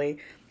personally.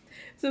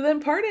 So then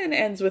part one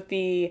ends with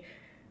the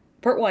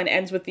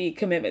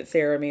commitment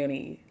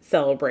ceremony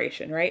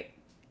celebration, right?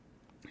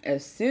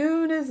 As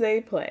soon as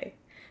they play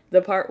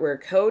the part where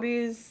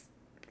Cody's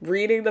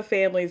reading the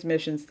family's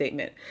mission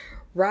statement,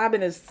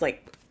 Robin is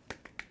like,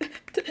 I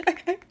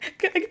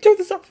can turn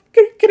this off.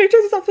 Can I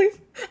turn this off, please?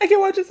 I can't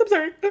watch this. I'm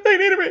sorry. I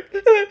need a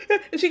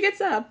break. And she gets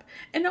up,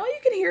 and all you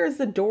can hear is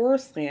the door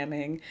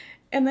slamming,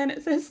 and then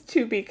it says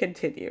to be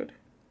continued.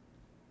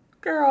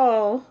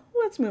 Girl,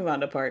 let's move on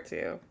to part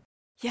two.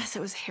 Yes,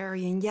 it was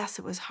hairy, and yes,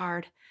 it was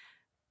hard.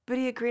 But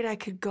he agreed I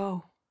could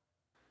go.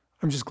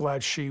 I'm just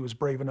glad she was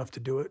brave enough to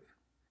do it.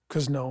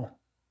 Because no,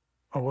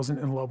 I wasn't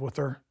in love with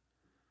her.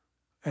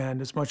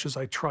 And as much as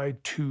I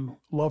tried to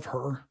love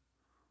her,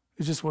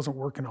 it just wasn't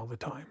working all the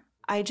time.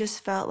 I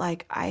just felt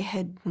like I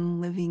had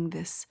been living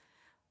this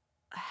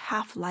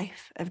half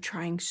life of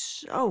trying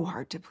so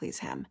hard to please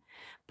him,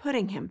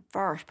 putting him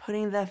first,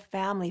 putting the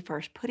family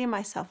first, putting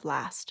myself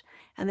last.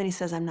 And then he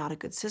says I'm not a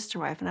good sister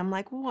wife. And I'm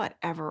like,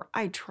 whatever,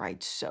 I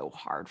tried so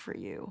hard for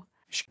you.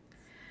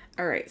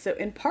 All right, so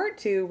in part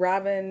two,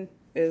 Robin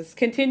is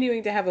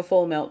continuing to have a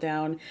full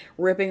meltdown,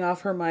 ripping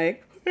off her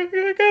mic. I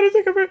gotta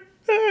take a break.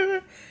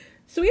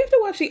 So we have to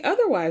watch the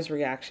other wives'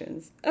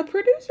 reactions. A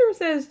producer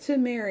says to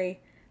Mary,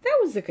 that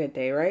was a good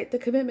day, right? The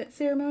commitment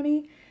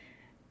ceremony.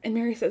 And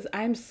Mary says,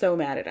 I'm so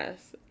mad at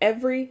us.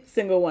 Every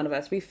single one of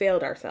us. We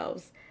failed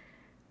ourselves.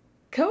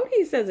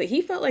 Cody says that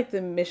he felt like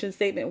the mission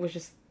statement was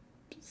just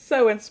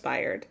so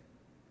inspired.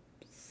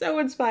 So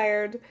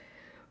inspired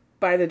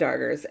by the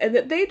Dargers. And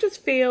that they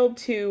just failed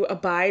to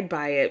abide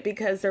by it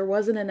because there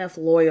wasn't enough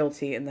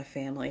loyalty in the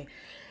family.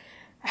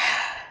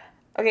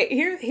 Okay,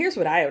 here's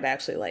what I would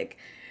actually like.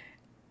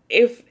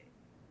 If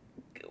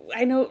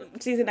I know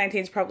season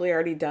 19 is probably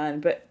already done,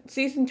 but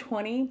season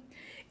 20,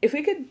 if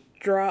we could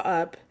draw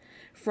up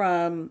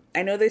from,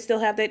 I know they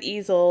still have that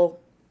easel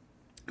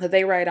that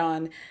they write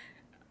on,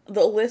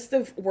 the list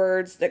of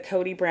words that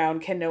Cody Brown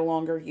can no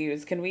longer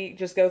use. Can we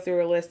just go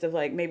through a list of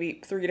like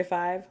maybe 3 to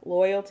 5?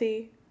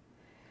 Loyalty,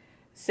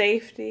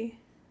 safety,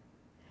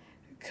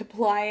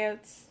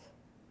 compliance.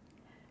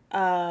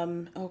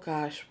 Oh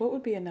gosh, what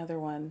would be another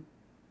one?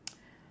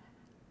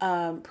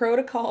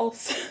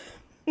 Protocols.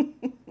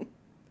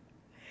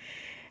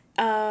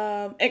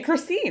 And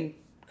Christine.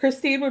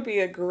 Christine would be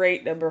a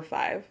great number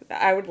 5.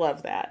 I would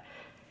love that.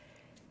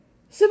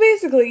 So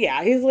basically,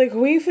 yeah, he's like,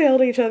 we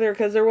failed each other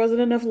because there wasn't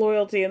enough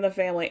loyalty in the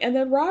family. And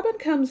then Robin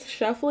comes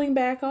shuffling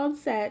back on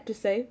set to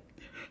say,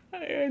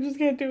 I just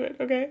can't do it,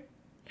 okay?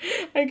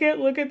 I can't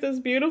look at this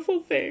beautiful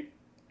thing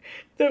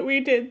that we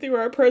did through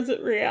our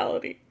present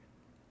reality.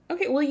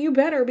 Okay, well, you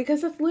better,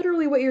 because that's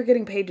literally what you're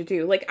getting paid to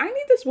do. Like, I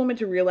need this woman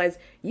to realize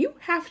you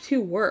have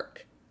to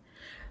work.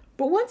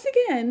 But once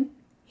again,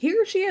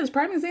 here she is,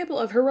 prime example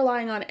of her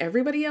relying on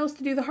everybody else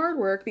to do the hard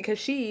work because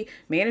she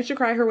managed to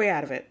cry her way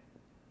out of it.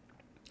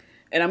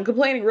 And I'm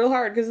complaining real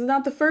hard because it's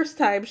not the first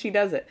time she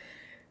does it.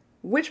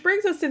 Which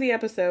brings us to the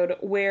episode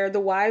where the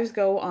wives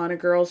go on a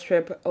girls'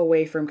 trip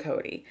away from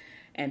Cody.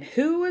 And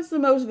who is the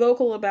most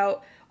vocal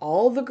about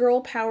all the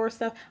girl power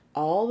stuff,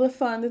 all the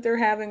fun that they're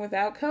having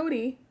without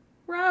Cody?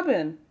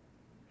 Robin.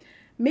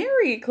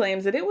 Mary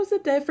claims that it was a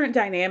different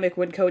dynamic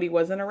when Cody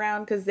wasn't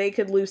around because they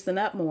could loosen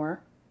up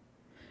more.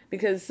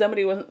 Because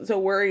somebody wasn't so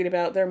worried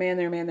about their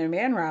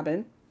man,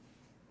 Robin.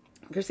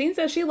 Christine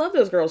says she loved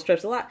those girls'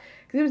 trips a lot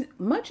because it was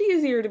much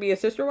easier to be a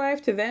sister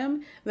wife to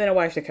them than a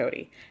wife to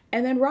Cody.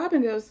 And then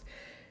Robin goes,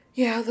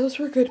 yeah, those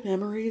were good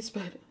memories,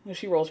 but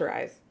she rolls her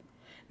eyes.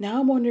 Now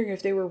I'm wondering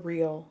if they were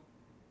real.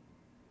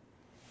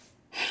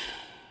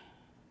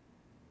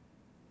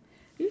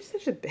 You're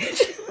such a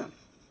bitch.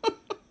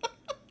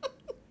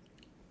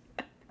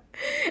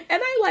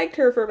 And I liked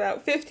her for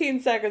about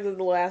 15 seconds in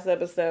the last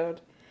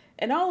episode.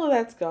 And all of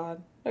that's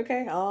gone.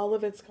 Okay, all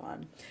of it's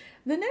gone.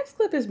 The next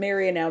clip is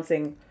Mary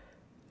announcing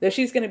that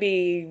she's going to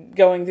be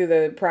going through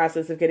the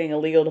process of getting a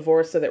legal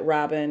divorce so that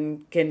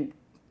Robin can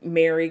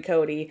marry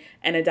Cody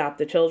and adopt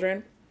the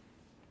children.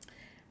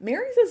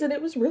 Mary says that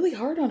it was really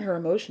hard on her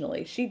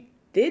emotionally. She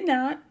did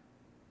not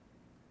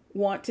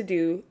want to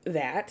do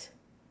that,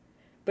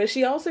 but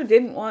she also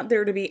didn't want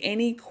there to be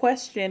any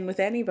question with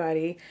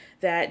anybody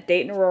that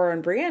Dayton, Aurora,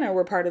 and Brianna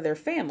were part of their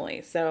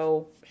family.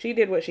 So she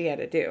did what she had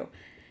to do.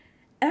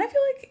 And I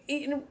feel like,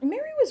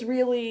 Mary was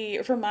really,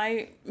 from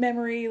my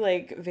memory,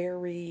 like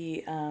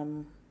very,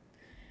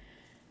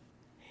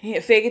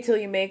 fake it till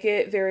you make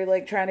it, very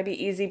like trying to be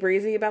easy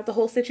breezy about the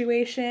whole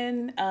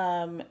situation,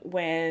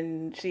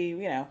 when she,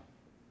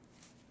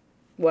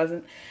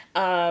 wasn't.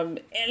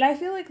 And I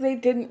feel like they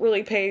didn't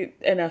really pay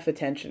enough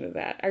attention to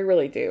that. I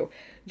really do.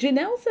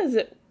 Janelle says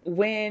that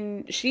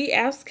when she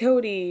asked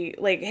Cody,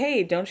 like,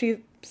 hey, don't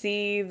you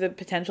see the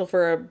potential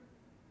for a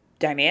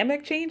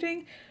dynamic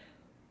changing?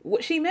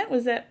 What she meant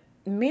was that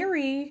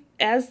Mary,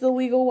 as the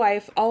legal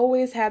wife,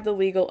 always had the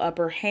legal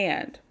upper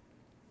hand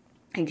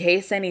in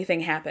case anything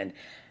happened.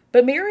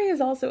 But Mary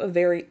is also a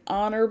very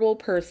honorable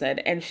person,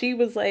 and she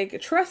was like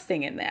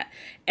trusting in that.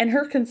 And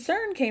her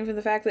concern came from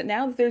the fact that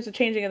now that there's a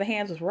changing of the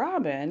hands with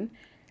Robin,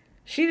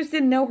 She just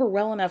didn't know her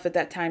well enough at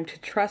that time to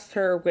trust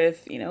her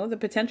with, the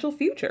potential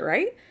future,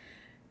 right?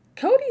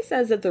 Cody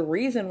says that the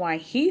reason why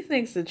he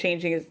thinks the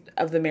changing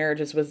of the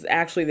marriages was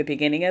actually the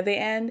beginning of the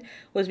end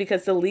was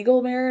because the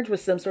legal marriage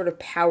was some sort of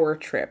power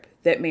trip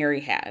that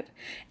Mary had.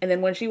 And then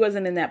when she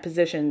wasn't in that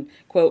position,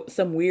 quote,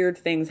 some weird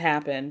things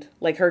happened,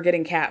 like her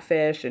getting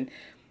catfish. And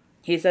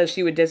he says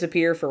she would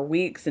disappear for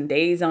weeks and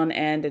days on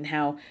end, and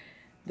how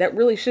that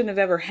really shouldn't have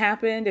ever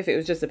happened if it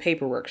was just a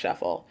paperwork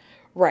shuffle.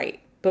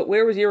 Right. But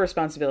where was your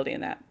responsibility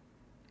in that?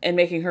 And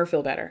making her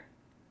feel better?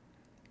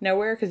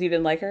 Nowhere, because you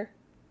didn't like her?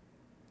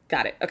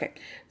 Got it. Okay.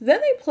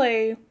 Then they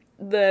play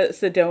the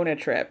Sedona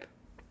trip,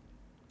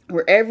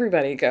 where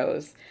everybody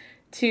goes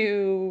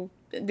to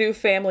do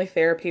family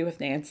therapy with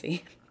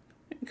Nancy.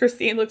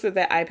 Christine looks at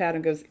that iPad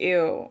and goes,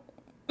 ew.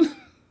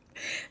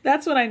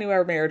 That's when I knew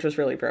our marriage was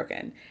really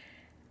broken.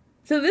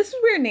 So this is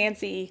where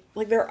Nancy,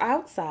 they're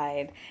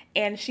outside,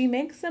 and she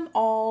makes them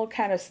all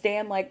kind of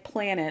stand like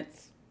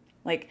planets.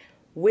 Like,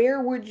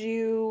 where do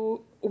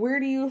you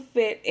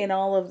fit in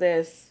all of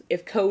this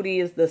if Cody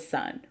is the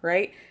sun,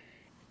 right?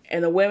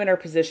 And the women are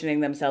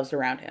positioning themselves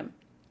around him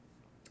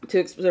to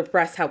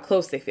express how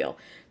close they feel.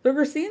 But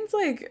Christine's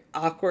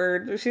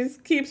awkward. She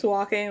keeps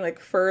walking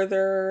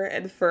further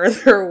and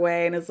further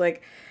away. And it's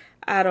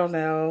I don't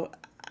know.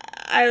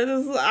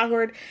 This is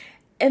awkward.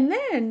 And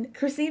then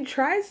Christine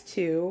tries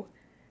to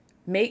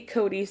make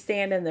Cody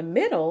stand in the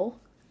middle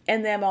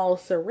and them all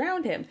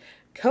surround him.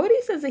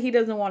 Cody says that he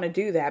doesn't want to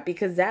do that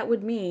because that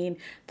would mean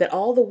that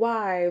all the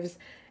wives,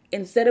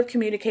 instead of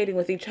communicating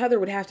with each other,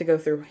 would have to go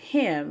through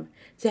him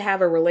to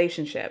have a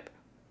relationship.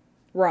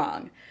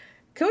 Wrong.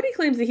 Cody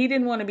claims that he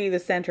didn't want to be the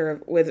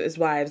center with his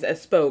wives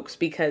as spokes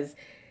because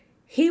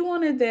he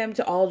wanted them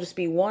to all just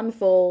be one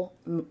full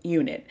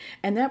unit.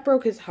 And that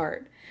broke his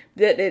heart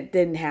that it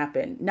didn't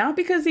happen. Not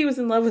because he was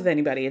in love with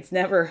anybody. It's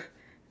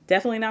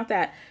definitely not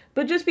that.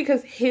 But just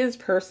because his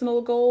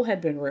personal goal had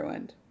been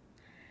ruined.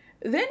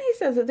 Then he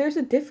says that there's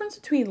a difference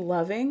between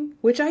loving,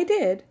 which I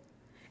did,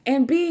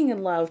 and being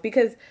in love,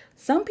 because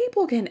some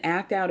people can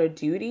act out a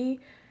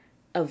duty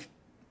of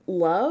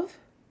love,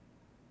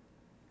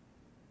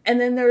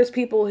 and then there's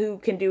people who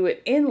can do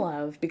it in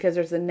love because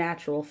there's a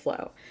natural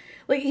flow.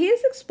 He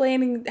is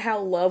explaining how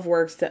love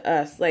works to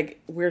us,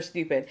 we're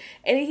stupid.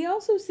 And he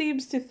also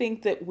seems to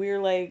think that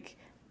we're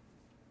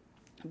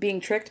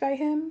being tricked by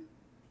him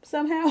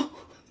somehow.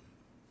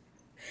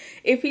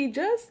 If he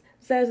just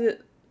says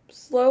it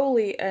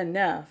slowly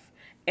enough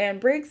and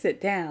breaks it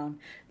down,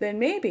 then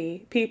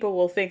maybe people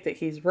will think that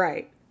he's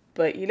right.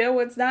 But you know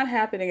what's not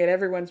happening at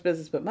everyone's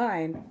business but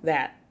mine?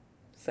 That.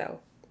 So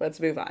let's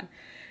move on.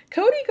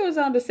 Cody goes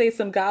on to say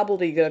some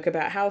gobbledygook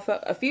about how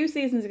a few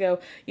seasons ago,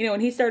 when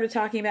he started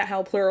talking about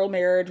how plural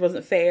marriage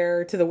wasn't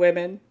fair to the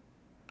women.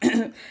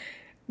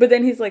 But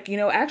then he's like,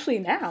 actually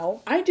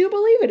now I do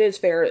believe it is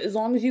fair as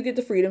long as you get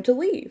the freedom to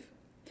leave.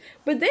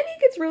 But then he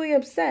gets really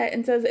upset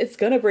and says it's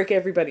going to break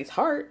everybody's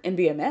heart and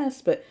be a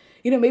mess. But,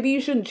 maybe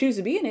you shouldn't choose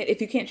to be in it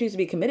if you can't choose to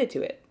be committed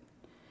to it.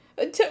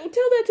 Tell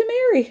that to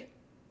Mary.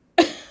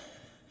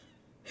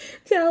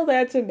 Tell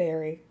that to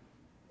Mary.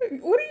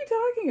 What are you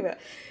talking about?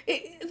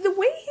 The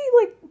way he,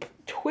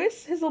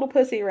 twists his little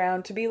pussy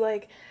around to be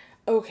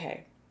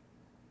okay,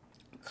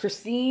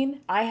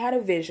 Christine, I had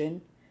a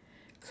vision.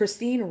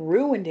 Christine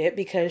ruined it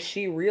because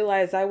she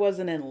realized I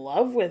wasn't in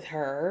love with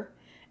her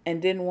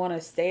and didn't want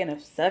to stay in a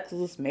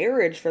sexless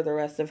marriage for the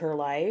rest of her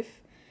life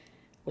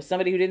with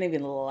somebody who didn't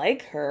even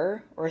like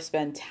her or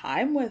spend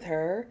time with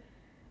her.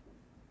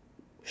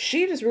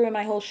 She just ruined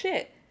my whole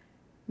shit.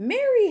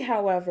 Mary,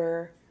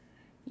 however,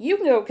 you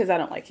can go because I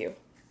don't like you.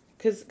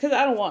 Because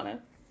I don't want to.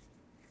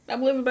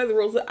 I'm living by the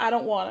rules that I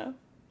don't want to.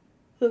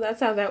 So that's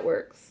how that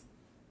works.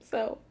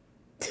 So.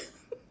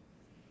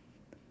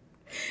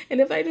 And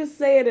if I just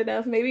say it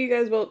enough, maybe you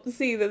guys will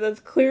see that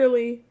that's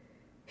clearly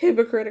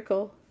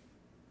hypocritical.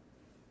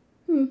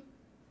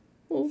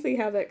 We'll see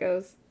how that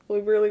goes.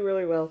 We really,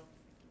 really will.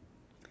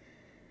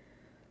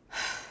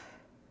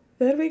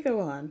 Then we go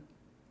on.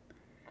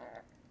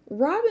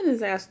 Robin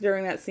is asked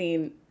during that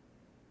scene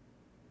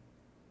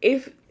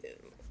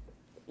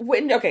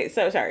okay,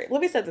 so sorry.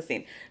 Let me set the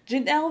scene.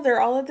 Janelle,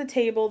 they're all at the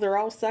table. They're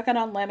all sucking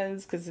on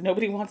lemons because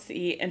nobody wants to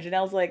eat. And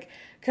Janelle's like,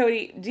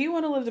 Cody, do you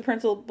want to live the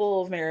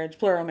principle of marriage,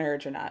 plural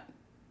marriage or not?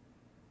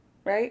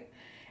 Right?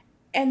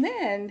 And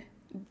then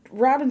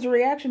Robin's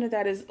reaction to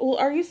that is, well,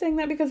 are you saying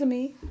that because of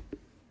me?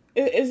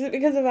 Is it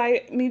because of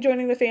me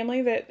joining the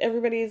family that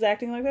everybody is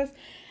acting like this?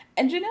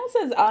 And Janelle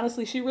says,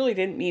 honestly, she really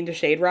didn't mean to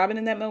shade Robin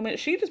in that moment.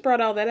 She just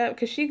brought all that up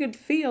because she could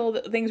feel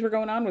that things were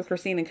going on with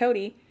Christine and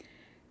Cody.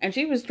 And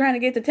she was trying to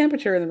get the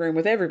temperature in the room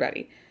with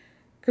everybody.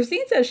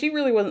 Christine says she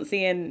really wasn't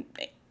seeing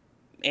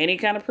any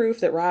kind of proof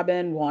that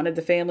Robin wanted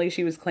the family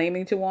she was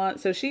claiming to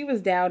want. So she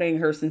was doubting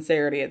her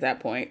sincerity at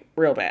that point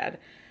real bad.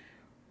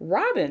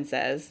 Robin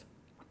says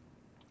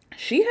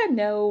she had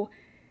no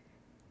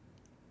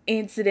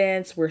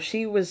incidents where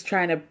she was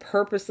trying to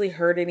purposely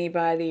hurt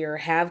anybody or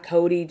have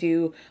Cody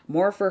do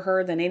more for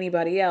her than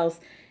anybody else.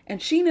 And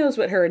she knows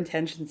what her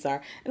intentions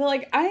are. And they're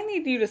like, I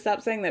need you to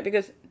stop saying that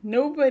because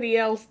nobody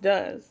else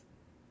does.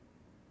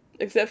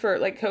 except for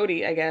like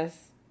Cody, I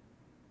guess.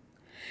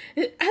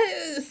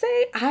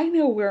 Say I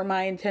know where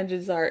my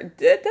intentions are. It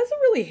doesn't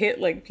really hit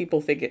like people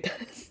think it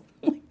does.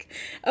 Like,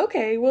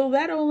 okay, well,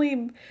 that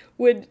only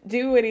would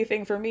do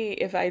anything for me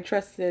if I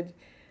trusted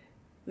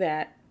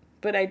that,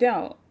 but I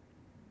don't.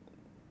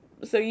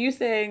 So you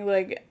saying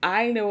like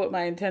I know what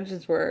my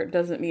intentions were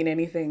doesn't mean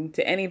anything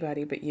to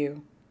anybody but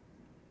you.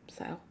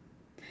 So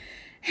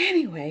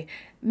anyway,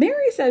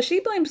 Mary says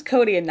she blames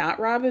Cody and not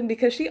Robin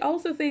because she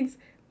also thinks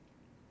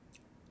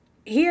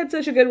he had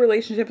such a good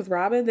relationship with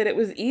Robin that it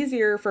was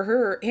easier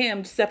for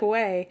him to step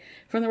away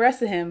from the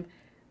rest of them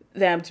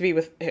to be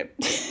with him.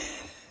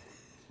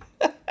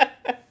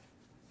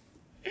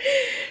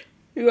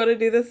 You want to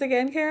do this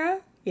again, Kara?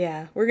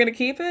 Yeah, we're going to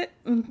keep it?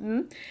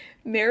 Mm-hmm.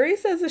 Mary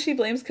says that she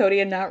blames Cody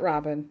and not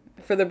Robin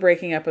for the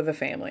breaking up of the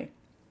family.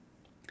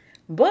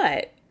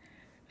 But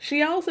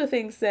she also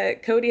thinks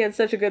that Cody had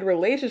such a good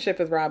relationship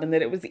with Robin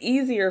that it was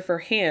easier for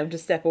him to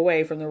step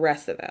away from the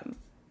rest of them.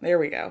 There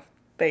we go.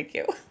 Thank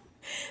you.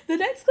 The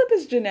next clip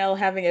is Janelle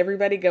having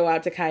everybody go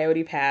out to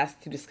Coyote Pass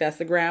to discuss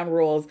the ground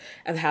rules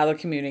of how to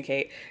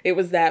communicate. It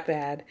was that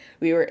bad.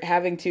 We were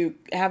having to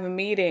have a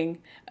meeting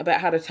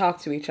about how to talk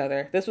to each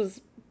other. This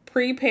was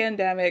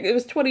pre-pandemic. It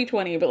was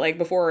 2020, but like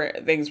before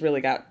things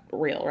really got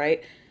real,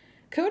 right?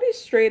 Cody's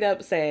straight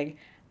up saying,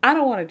 I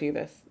don't want to do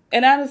this.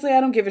 And honestly,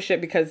 I don't give a shit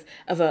because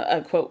of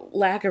a quote,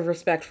 lack of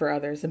respect for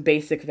others and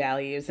basic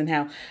values and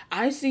how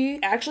I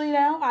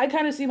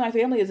kind of see my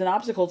family as an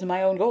obstacle to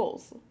my own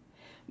goals.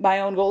 My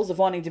own goals of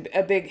wanting to be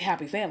a big,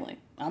 happy family.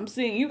 I'm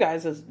seeing you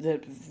guys as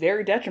the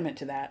very detriment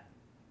to that.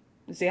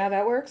 You see how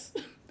that works?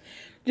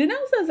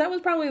 Janelle says that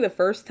was probably the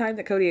first time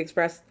that Cody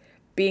expressed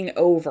being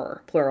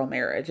over plural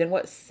marriage and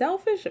what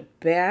selfish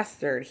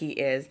bastard he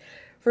is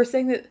for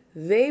saying that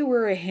they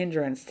were a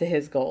hindrance to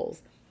his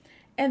goals.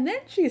 And then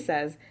she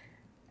says,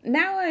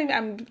 now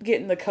I'm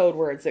getting the code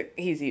words that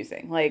he's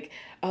using. Like,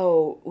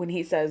 oh, when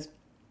he says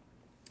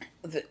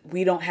that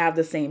we don't have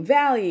the same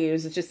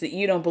values, it's just that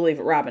you don't believe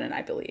what Robin and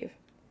I believe.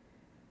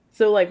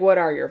 So, like, what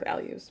are your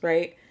values,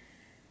 right?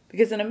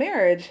 Because in a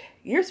marriage,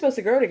 you're supposed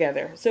to grow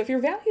together. So if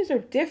your values are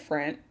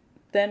different,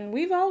 then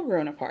we've all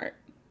grown apart.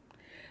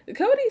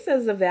 Cody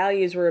says the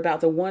values were about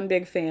the one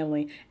big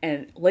family.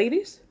 And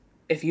ladies,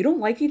 if you don't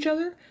like each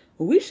other,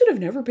 we should have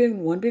never been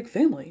one big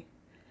family.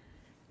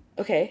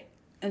 Okay,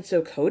 and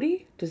so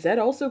Cody, does that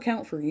also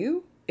count for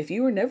you? If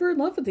you were never in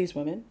love with these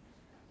women,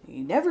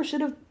 you never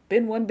should have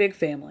been one big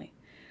family.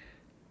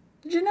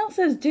 Janelle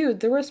says, dude,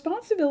 the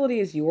responsibility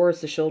is yours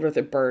to shoulder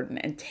the burden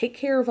and take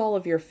care of all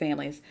of your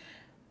families.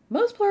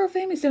 Most plural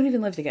families don't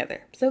even live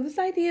together. So this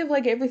idea of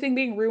like everything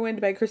being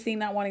ruined by Christine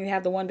not wanting to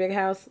have the one big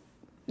house,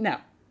 no.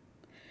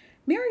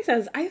 Mary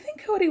says, I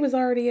think Cody was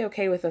already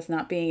okay with us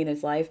not being in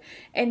his life,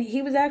 and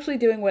he was actually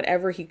doing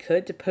whatever he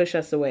could to push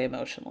us away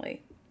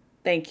emotionally.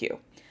 Thank you.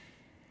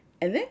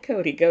 And then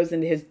Cody goes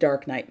into his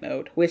dark night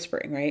mode,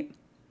 whispering, right?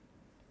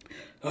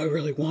 I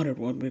really wanted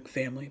one big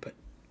family, but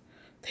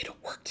they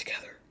don't work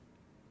together.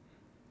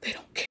 They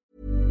don't care.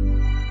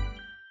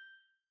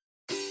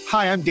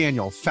 Hi, I'm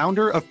Daniel,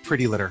 founder of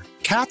Pretty Litter.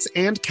 Cats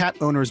and cat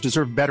owners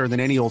deserve better than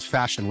any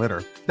old-fashioned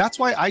litter. That's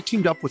why I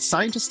teamed up with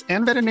scientists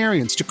and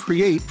veterinarians to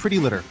create Pretty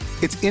Litter.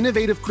 Its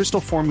innovative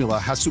crystal formula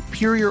has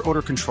superior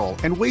odor control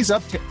and weighs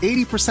up to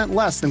 80%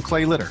 less than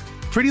clay litter.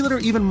 Pretty Litter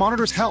even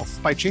monitors health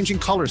by changing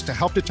colors to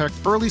help detect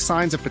early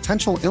signs of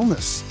potential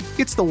illness.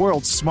 It's the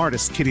world's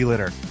smartest kitty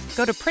litter.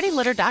 Go to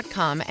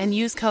prettylitter.com and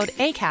use code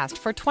ACAST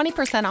for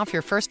 20% off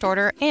your first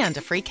order and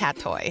a free cat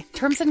toy.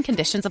 Terms and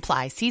conditions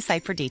apply. See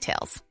site for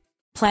details.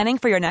 Planning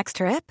for your next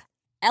trip?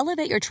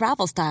 Elevate your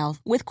travel style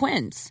with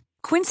Quince.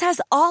 Quince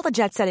has all the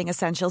jet-setting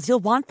essentials you'll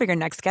want for your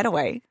next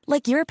getaway,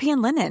 like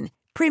European linen,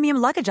 premium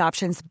luggage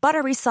options,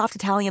 buttery soft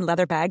Italian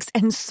leather bags,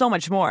 and so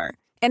much more.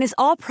 And is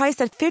all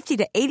priced at 50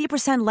 to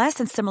 80% less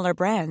than similar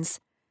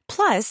brands.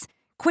 Plus,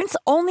 Quince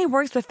only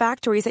works with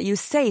factories that use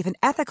safe and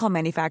ethical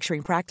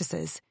manufacturing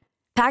practices.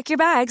 Pack your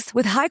bags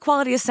with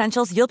high-quality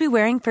essentials you'll be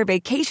wearing for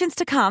vacations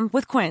to come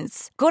with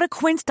Quince. Go to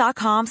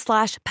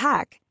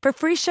quince.com/pack for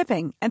free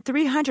shipping and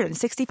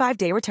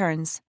 365-day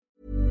returns.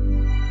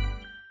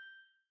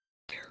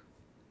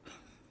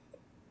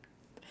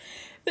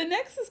 The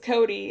next is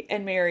Cody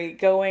and Mary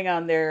going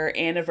on their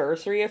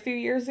anniversary a few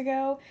years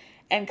ago.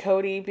 And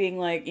Cody being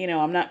like,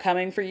 I'm not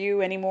coming for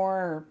you anymore,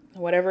 or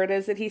whatever it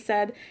is that he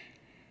said.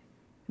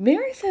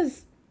 Mary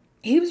says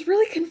he was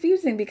really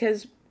confusing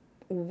because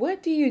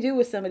what do you do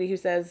with somebody who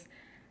says,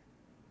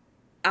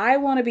 I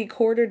want to be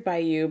courted by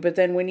you, but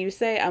then when you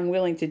say I'm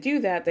willing to do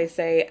that, they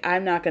say,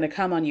 I'm not going to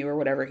come on you, or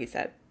whatever he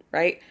said,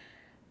 right?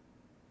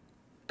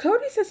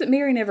 Cody says that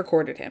Mary never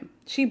courted him.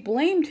 She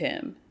blamed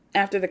him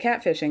after the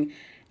catfishing,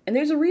 and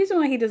there's a reason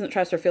why he doesn't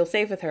trust or feel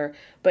safe with her,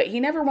 but he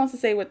never wants to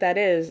say what that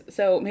is,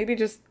 so maybe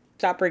just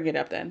stop bringing it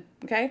up then,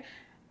 okay?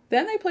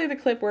 Then they play the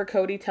clip where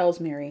Cody tells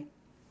Mary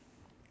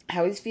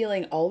how he's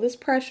feeling all this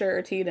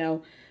pressure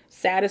to,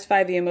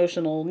 satisfy the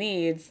emotional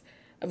needs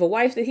of a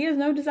wife that he has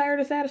no desire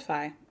to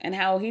satisfy. And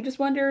how he just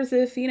wonders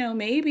if,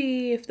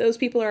 maybe if those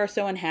people are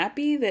so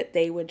unhappy that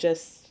they would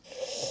just,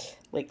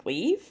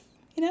 leave.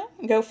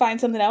 go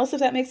find something else if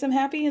that makes them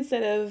happy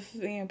instead of,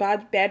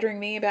 badgering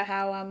me about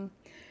how I'm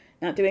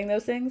not doing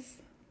those things.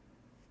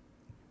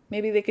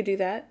 Maybe they could do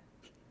that.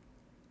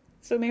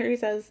 So Mary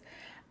says,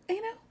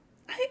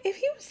 if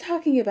he was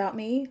talking about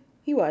me,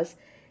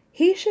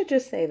 he should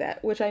just say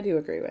that, which I do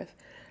agree with.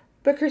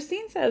 But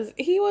Christine says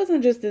he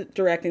wasn't just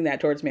directing that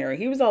towards Mary.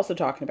 He was also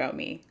talking about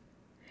me.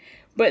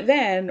 But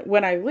then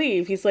when I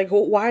leave, he's like,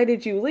 well, why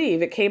did you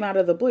leave? It came out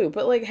of the blue.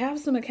 But have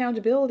some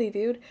accountability,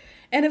 dude.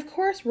 And of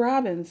course,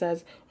 Robin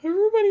says,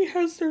 everybody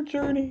has their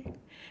journey.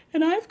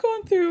 And I've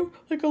gone through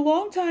a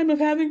long time of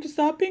having to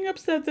stop being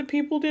upset that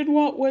people didn't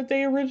want what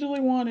they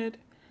originally wanted.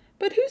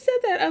 But who said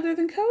that other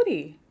than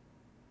Cody?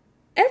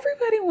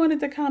 Everybody wanted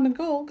the common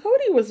goal.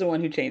 Cody was the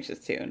one who changed his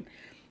tune.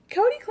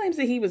 Cody claims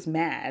that he was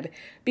mad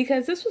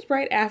because this was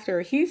right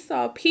after he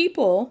saw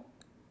people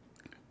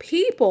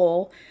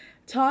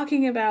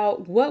talking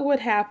about what would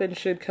happen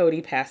should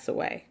Cody pass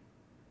away.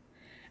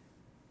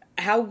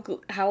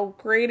 How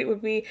great it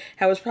would be,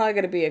 how it's probably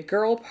going to be a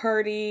girl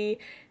party,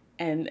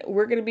 and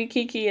we're going to be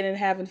kikiing and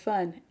having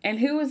fun. And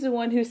who was the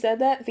one who said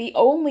that? The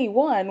only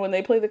one, when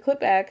they play the clip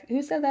back,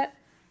 who said that?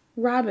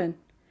 Robin.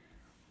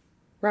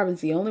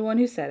 Robin's the only one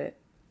who said it.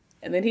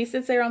 And then he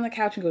sits there on the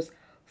couch and goes,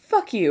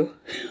 fuck you.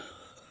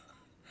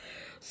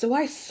 So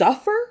I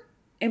suffer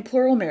in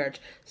plural marriage.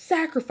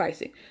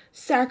 Sacrificing.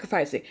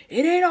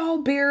 It ain't all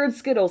beer and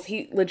Skittles.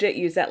 He legit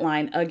used that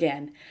line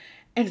again.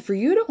 And for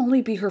you to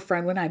only be her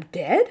friend when I'm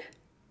dead?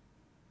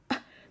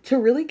 To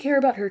really care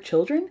about her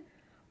children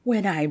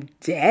when I'm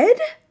dead?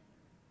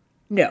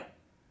 No.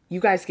 You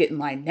guys get in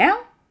line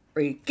now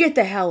or you get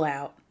the hell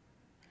out.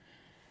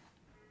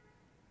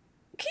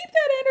 Keep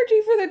that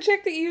energy for the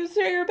chick that you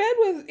share your bed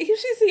with.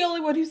 She's the only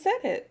one who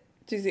said it.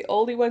 She's the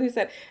only one who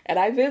said, and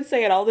I've been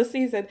saying all this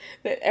season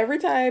that every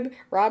time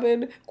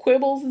Robin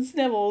quibbles and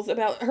snivels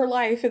about her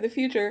life in the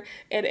future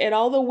and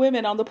all the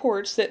women on the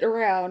porch sitting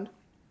around,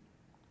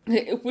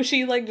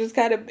 she just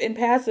kind of in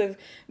passive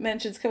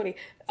mentions Cody.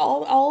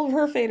 All of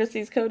her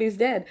fantasies, Cody's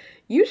dead.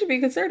 You should be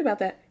concerned about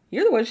that.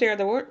 You're the one sharing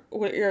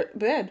your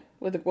bed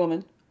with a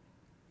woman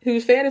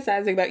who's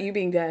fantasizing about you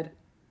being dead.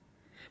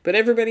 But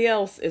everybody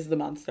else is the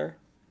monster.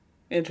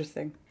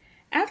 Interesting.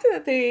 After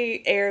that,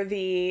 they air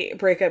the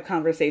breakup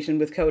conversation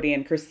with Cody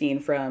and Christine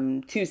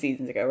from 2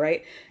 seasons ago,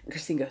 right? And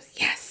Christine goes,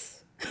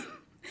 yes!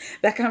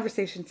 That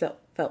conversation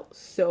felt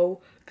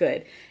so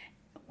good.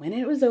 When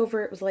it was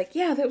over, it was like,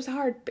 yeah, that was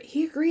hard, but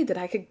he agreed that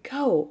I could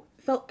go.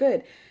 It felt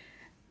good.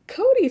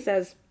 Cody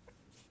says,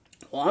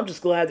 well, I'm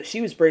just glad that she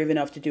was brave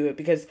enough to do it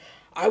because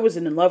I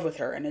wasn't in love with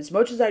her, and as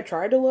much as I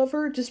tried to love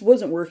her, it just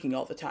wasn't working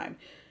all the time.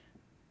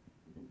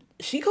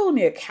 She called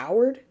me a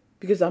coward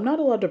because I'm not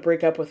allowed to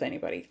break up with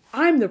anybody.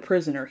 I'm the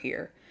prisoner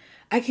here.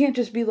 I can't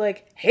just be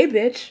like, hey,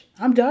 bitch,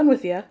 I'm done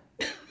with ya.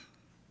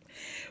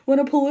 When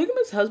a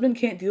polygamous husband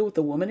can't deal with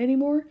the woman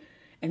anymore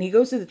and he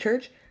goes to the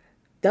church,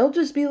 they'll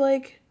just be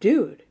like,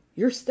 dude,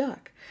 you're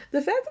stuck.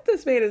 The fact that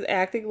this man is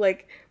acting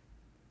like,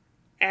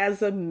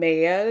 as a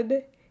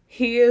man,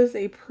 he is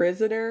a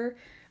prisoner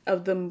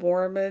of the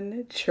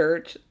Mormon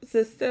church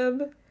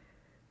system.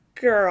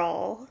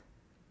 Girl.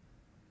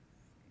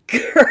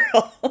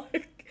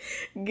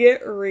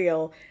 Get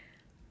real.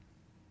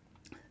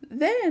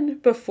 Then,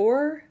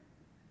 before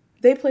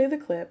they play the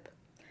clip,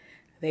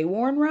 they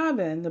warn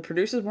Robin, the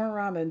producers warn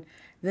Robin,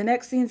 the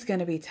next scene's going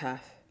to be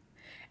tough.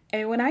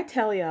 And when I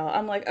tell y'all,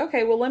 I'm like,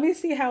 okay, well, let me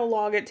see how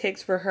long it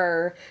takes for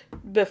her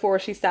before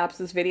she stops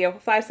this video.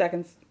 5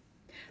 seconds.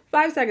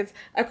 5 seconds.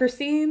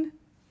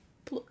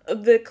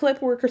 The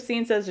clip where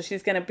Christine says that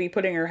she's going to be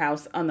putting her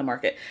house on the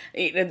market,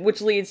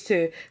 which leads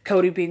to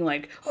Cody being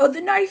like, oh,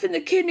 the knife and the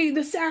kidney,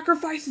 the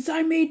sacrifices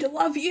I made to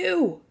love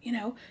you.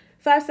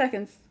 5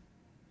 seconds.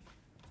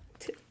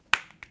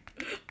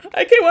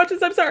 I can't watch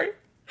this. I'm sorry.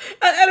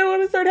 I don't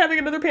want to start having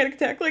another panic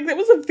attack. That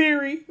was a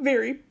very,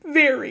 very,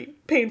 very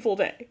painful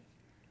day.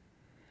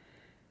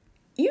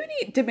 You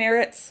need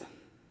demerits,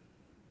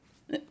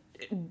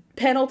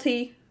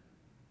 penalty,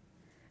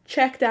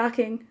 check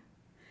docking.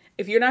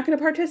 If you're not going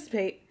to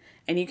participate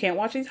and you can't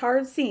watch these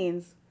hard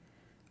scenes,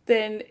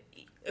 then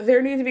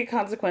there need to be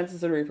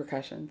consequences and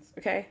repercussions,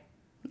 okay?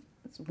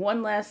 It's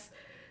one less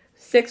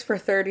 6 for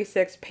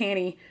 36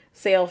 panty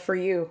sale for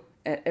you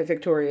at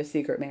Victoria's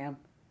Secret, ma'am.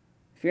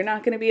 If you're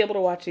not going to be able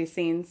to watch these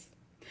scenes,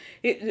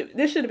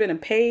 this should have been a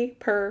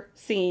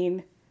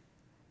pay-per-scene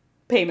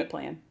payment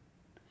plan.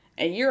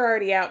 And you're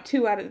already out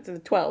 2 out of the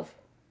 12.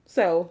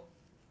 So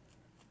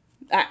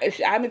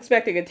I'm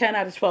expecting a 10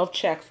 out of 12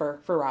 check for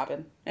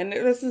Robin. And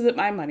this isn't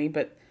my money,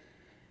 but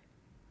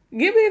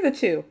give me the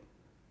 2.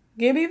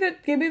 Give me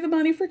the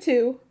money for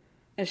 2,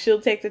 and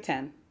she'll take the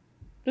 10.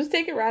 Just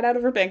take it right out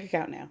of her bank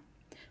account now,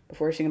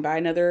 before she can buy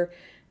another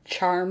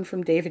charm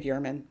from David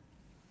Yurman.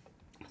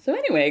 So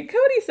anyway,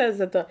 Cody says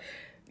that the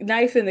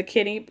knife and the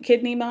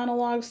kidney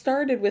monologue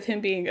started with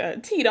him being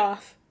teed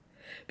off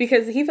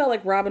because he felt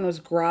like Robin was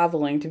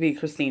groveling to be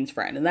Christine's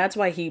friend, and that's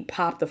why he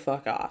popped the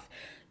fuck off.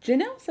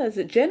 Janelle says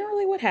that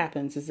generally what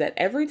happens is that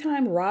every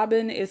time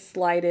Robin is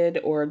slighted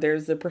or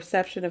there's a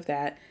perception of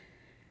that,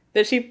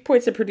 That she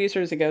points to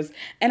producers and goes,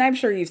 and I'm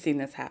sure you've seen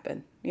this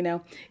happen. You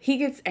know, he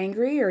gets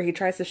angry or he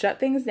tries to shut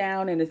things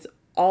down and it's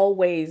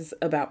always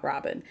about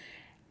Robin.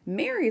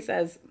 Mary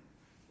says,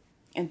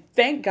 and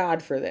thank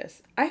God for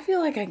this, I feel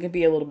like I can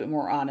be a little bit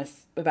more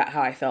honest about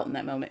how I felt in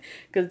that moment.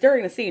 Because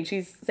during the scene,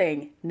 she's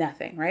saying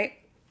nothing, right?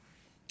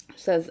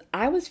 She says,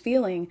 I was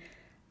feeling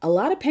a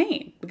lot of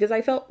pain because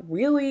I felt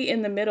really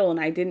in the middle and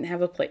I didn't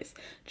have a place.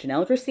 Janelle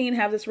and Christine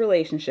have this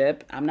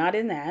relationship. I'm not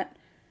in that.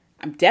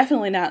 I'm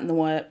definitely not in the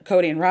one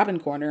Cody and Robin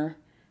corner,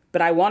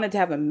 but I wanted to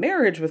have a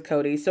marriage with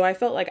Cody, so I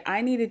felt like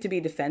I needed to be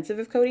defensive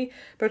of Cody.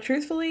 But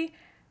truthfully,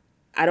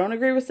 I don't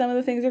agree with some of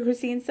the things that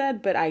Christine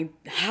said, but I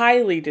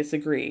highly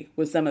disagree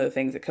with some of the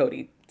things that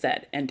Cody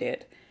said and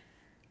did.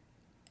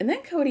 And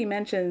then Cody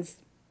mentions,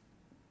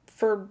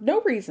 for no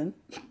reason,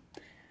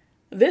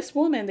 this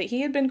woman that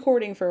he had been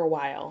courting for a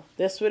while.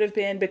 This would have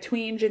been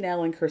between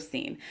Janelle and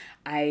Christine.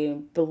 I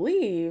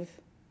believe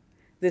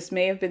this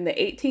may have been the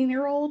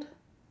 18-year-old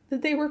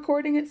that they were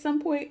courting at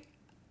some point.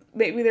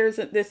 Maybe this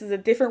is a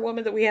different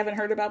woman that we haven't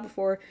heard about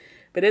before.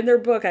 But in their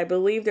book, I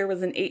believe there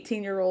was an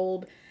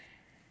 18-year-old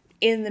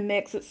in the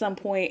mix at some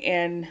point,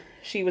 and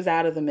she was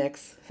out of the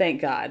mix. Thank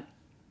God.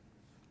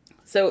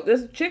 So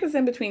this chick is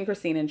in between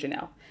Christine and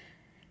Janelle.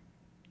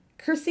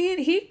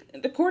 Christine,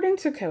 according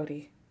to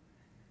Cody,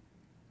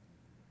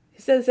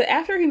 he says that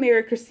after he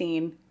married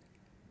Christine,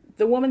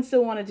 the woman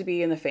still wanted to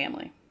be in the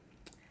family.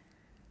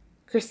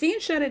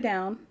 Christine shut it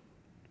down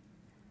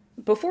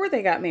before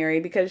they got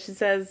married because she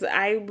says,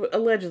 I'm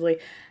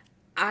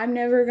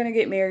never going to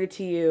get married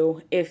to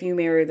you if you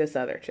marry this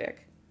other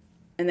chick.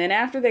 And then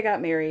after they got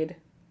married,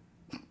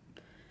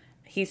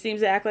 he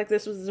seems to act like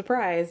this was a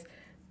surprise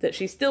that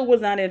she still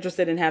was not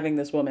interested in having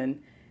this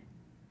woman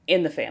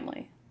in the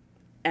family.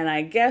 And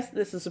I guess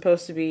this is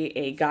supposed to be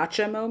a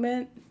gotcha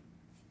moment.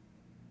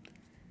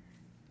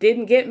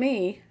 Didn't get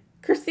me.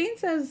 Christine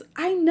says,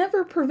 I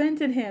never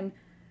prevented him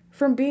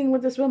from being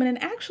with this woman.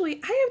 And actually,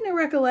 I have no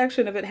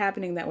recollection of it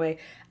happening that way.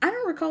 I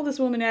don't recall this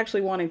woman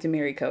actually wanting to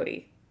marry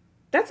Cody.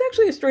 That's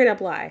actually a straight up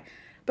lie.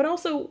 But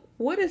also,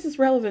 what is this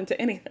relevant to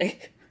anything?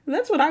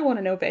 That's what I want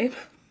to know, babe.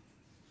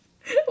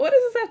 What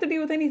does this have to do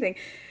with anything?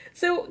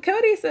 So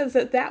Cody says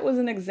that was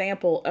an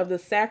example of the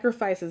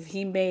sacrifices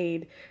he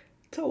made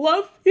to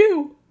love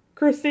you,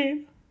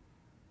 Christine.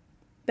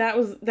 That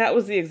was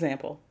the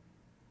example.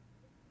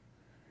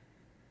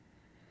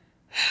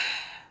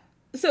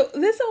 So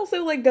this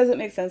also doesn't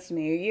make sense to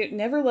me. You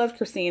never loved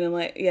Christine,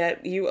 and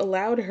yet you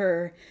allowed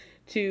her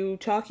to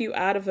talk you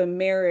out of a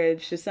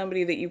marriage to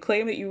somebody that you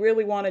claim that you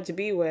really wanted to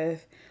be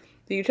with.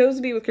 So you chose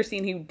to be with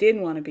Christine, who you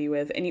didn't want to be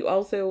with, and you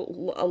also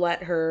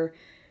let her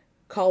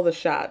call the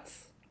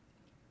shots.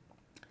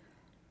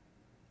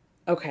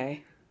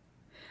 Okay.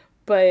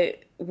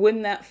 But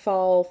wouldn't that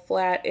fall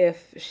flat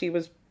if she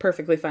was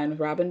perfectly fine with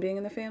Robin being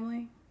in the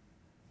family?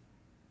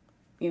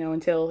 You know,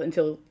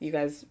 until you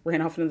guys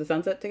ran off into the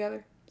sunset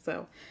together.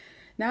 So,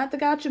 not the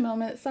gotcha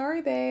moment.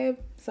 Sorry, babe.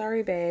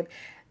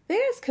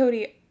 They asked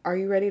Cody, are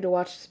you ready to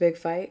watch this big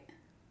fight?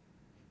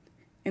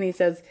 And he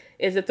says,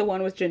 is it the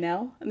one with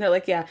Janelle? And they're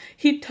like, yeah.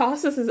 He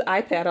tosses his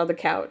iPad on the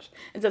couch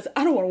and says,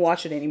 I don't want to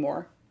watch it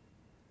anymore.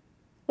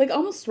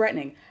 Almost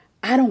threatening.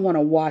 I don't want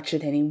to watch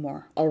it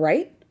anymore. All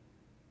right?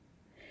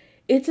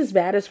 It's as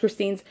bad as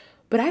Christine's,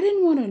 but I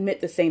didn't want to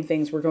admit the same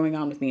things were going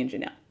on with me and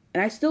Janelle.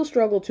 And I still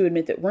struggle to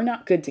admit that we're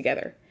not good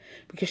together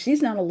because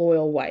she's not a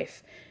loyal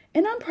wife.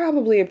 And I'm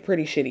probably a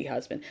pretty shitty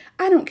husband.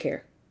 I don't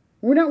care.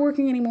 We're not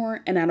working anymore,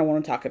 and I don't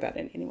want to talk about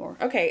it anymore.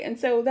 Okay, and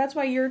so that's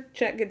why your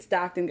check gets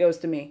docked and goes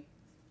to me.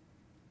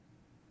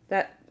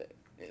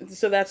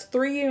 So that's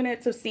 3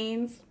 units of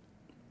scenes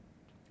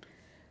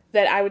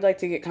that I would like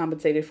to get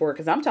compensated for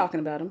because I'm talking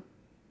about them.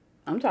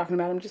 I'm talking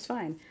about them just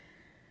fine.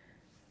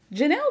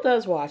 Janelle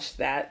does watch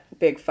that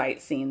big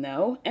fight scene,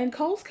 though, and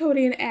calls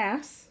Cody an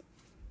ass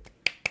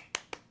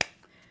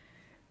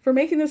for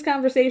making this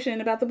conversation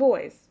about the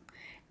boys.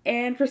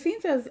 And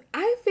Christine says,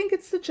 I think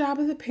it's the job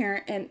of the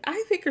parent, and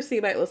I think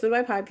Christine might listen to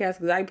my podcast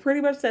because I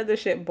pretty much said this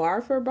shit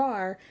bar for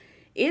bar.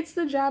 It's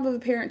the job of a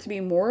parent to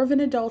be more of an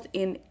adult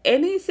in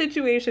any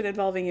situation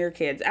involving your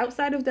kids,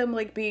 outside of them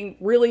being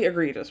really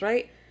egregious,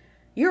 right?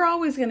 You're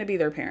always going to be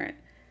their parent.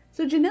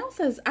 So Janelle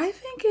says, I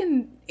think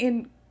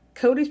in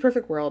Cody's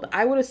perfect world,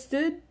 I would have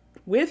stood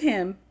with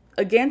him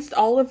against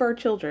all of our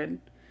children.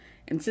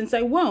 And since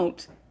I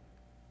won't,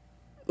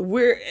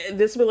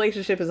 this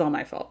relationship is all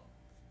my fault.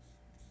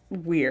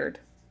 Weird.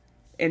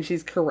 And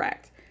she's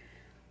correct.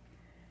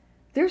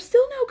 There's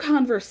still no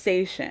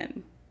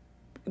conversation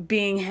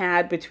being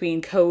had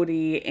between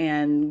Cody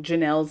and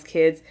Janelle's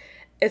kids,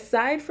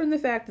 aside from the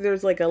fact that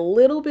there's a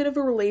little bit of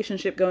a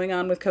relationship going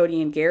on with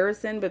Cody and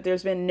Garrison, but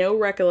there's been no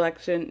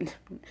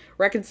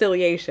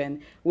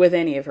reconciliation with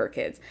any of her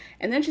kids.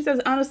 And then she says,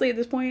 honestly, at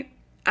this point,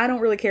 I don't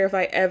really care if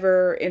I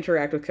ever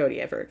interact with Cody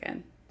ever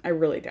again. I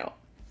really don't.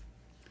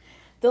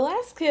 The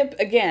last clip,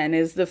 again,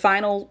 is the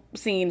final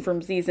scene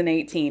from season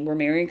 18 where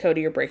Mary and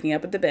Cody are breaking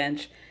up at the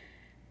bench.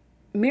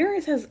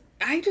 Mary says,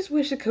 I just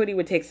wish that Cody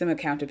would take some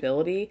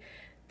accountability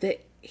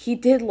that he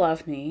did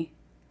love me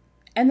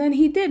and then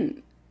he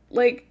didn't.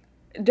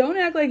 Don't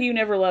act like you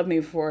never loved me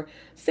before.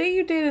 Say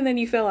you did and then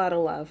you fell out of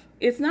love.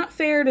 It's not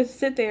fair to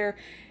sit there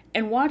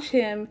and watch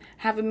him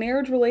have a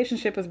marriage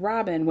relationship with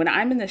Robin when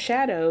I'm in the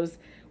shadows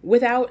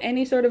without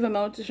any sort of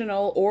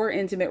emotional or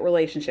intimate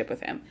relationship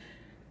with him.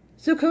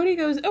 So Cody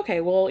goes, okay,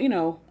 well,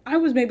 I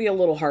was maybe a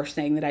little harsh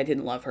saying that I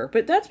didn't love her,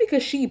 but that's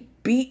because she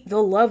beat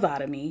the love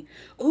out of me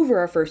over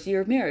our first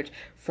year of marriage.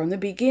 From the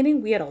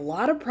beginning, we had a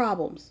lot of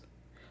problems,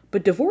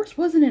 but divorce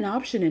wasn't an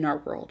option in our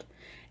world.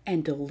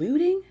 And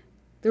diluting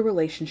the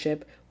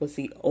relationship was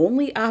the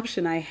only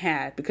option I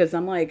had because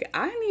I'm like,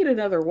 I need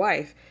another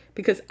wife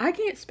because I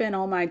can't spend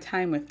all my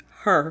time with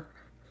her.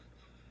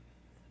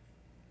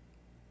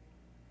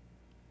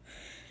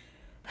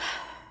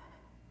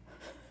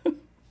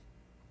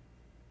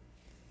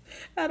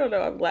 I don't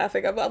know. I'm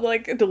laughing. I'm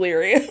like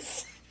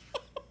delirious.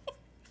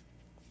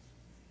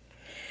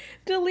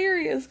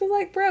 Delirious. Cause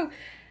like, bro,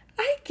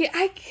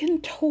 I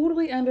can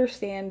totally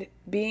understand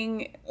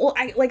being, well,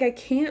 I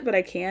can't, but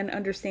I can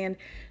understand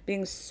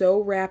being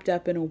so wrapped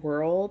up in a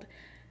world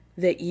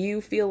that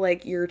you feel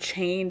like you're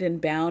chained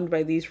and bound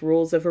by these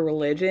rules of a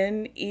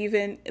religion,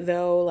 even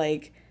though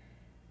like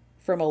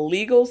from a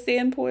legal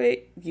standpoint,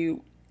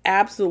 you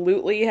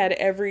absolutely had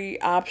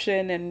every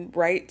option and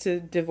right to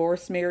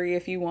divorce Mary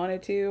if you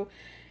wanted to.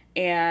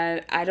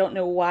 And I don't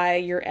know why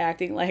you're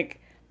acting like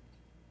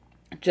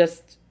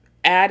just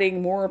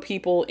adding more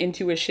people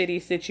into a shitty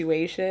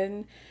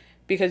situation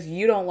because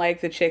you don't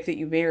like the chick that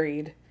you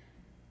married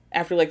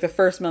after like the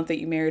first month that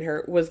you married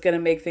her was going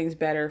to make things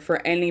better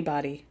for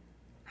anybody.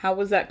 How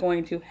was that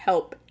going to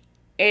help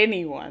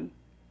anyone?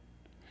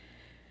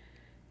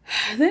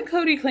 Then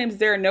Cody claims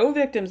there are no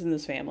victims in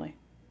this family,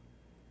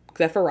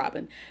 except for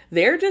Robin.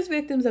 They're just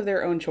victims of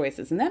their own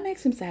choices, and that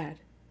makes him sad.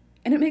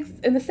 And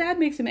the sad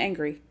makes him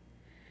angry.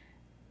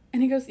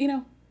 And he goes,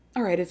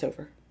 all right, it's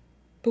over.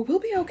 But we'll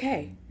be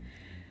okay.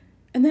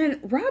 And then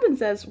Robin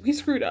says, we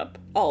screwed up,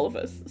 all of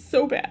us,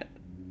 so bad.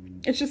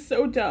 It's just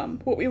so dumb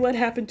what we let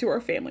happen to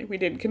our family. We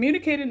didn't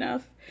communicate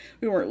enough.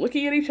 We weren't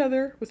looking at each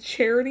other with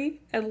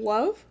charity and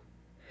love.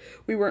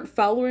 We weren't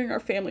following our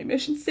family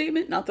mission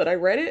statement, not that I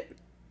read it.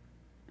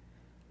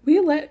 We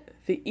let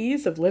the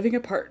ease of living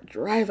apart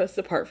drive us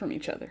apart from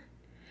each other.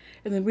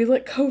 And then we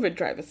let COVID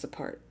drive us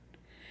apart.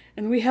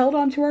 And we held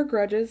on to our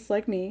grudges,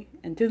 like me,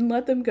 and didn't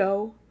let them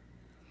go.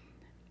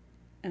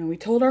 And we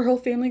told our whole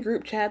family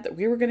group chat that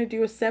we were going to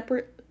do a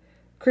separate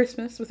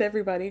Christmas with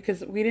everybody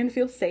because we didn't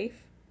feel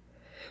safe.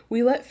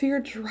 We let fear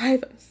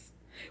drive us.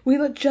 We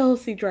let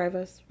jealousy drive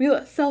us. We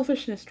let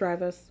selfishness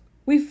drive us.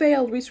 We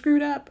failed. We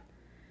screwed up.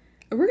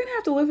 And we're going to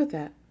have to live with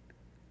that.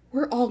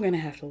 We're all going to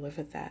have to live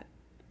with that.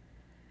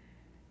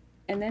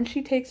 And then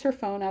she takes her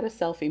phone out of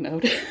selfie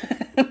mode.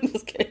 I'm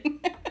just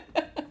kidding.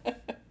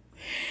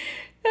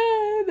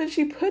 Then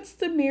she puts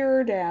the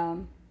mirror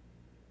down.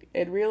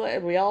 And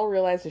we all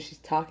realize that she's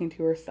talking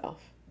to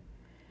herself.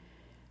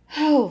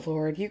 Oh,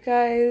 Lord, you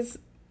guys.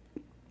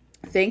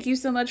 Thank you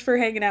so much for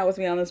hanging out with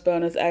me on this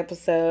bonus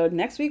episode.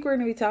 Next week, we're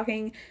going to be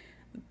talking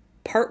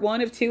part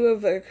 1 of 2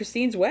 of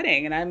Christine's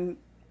wedding. And I'm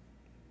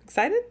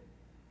excited.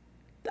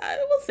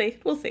 We'll see.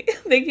 We'll see.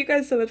 Thank you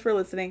guys so much for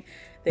listening.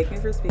 Thank you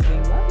for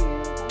speaking. Love you.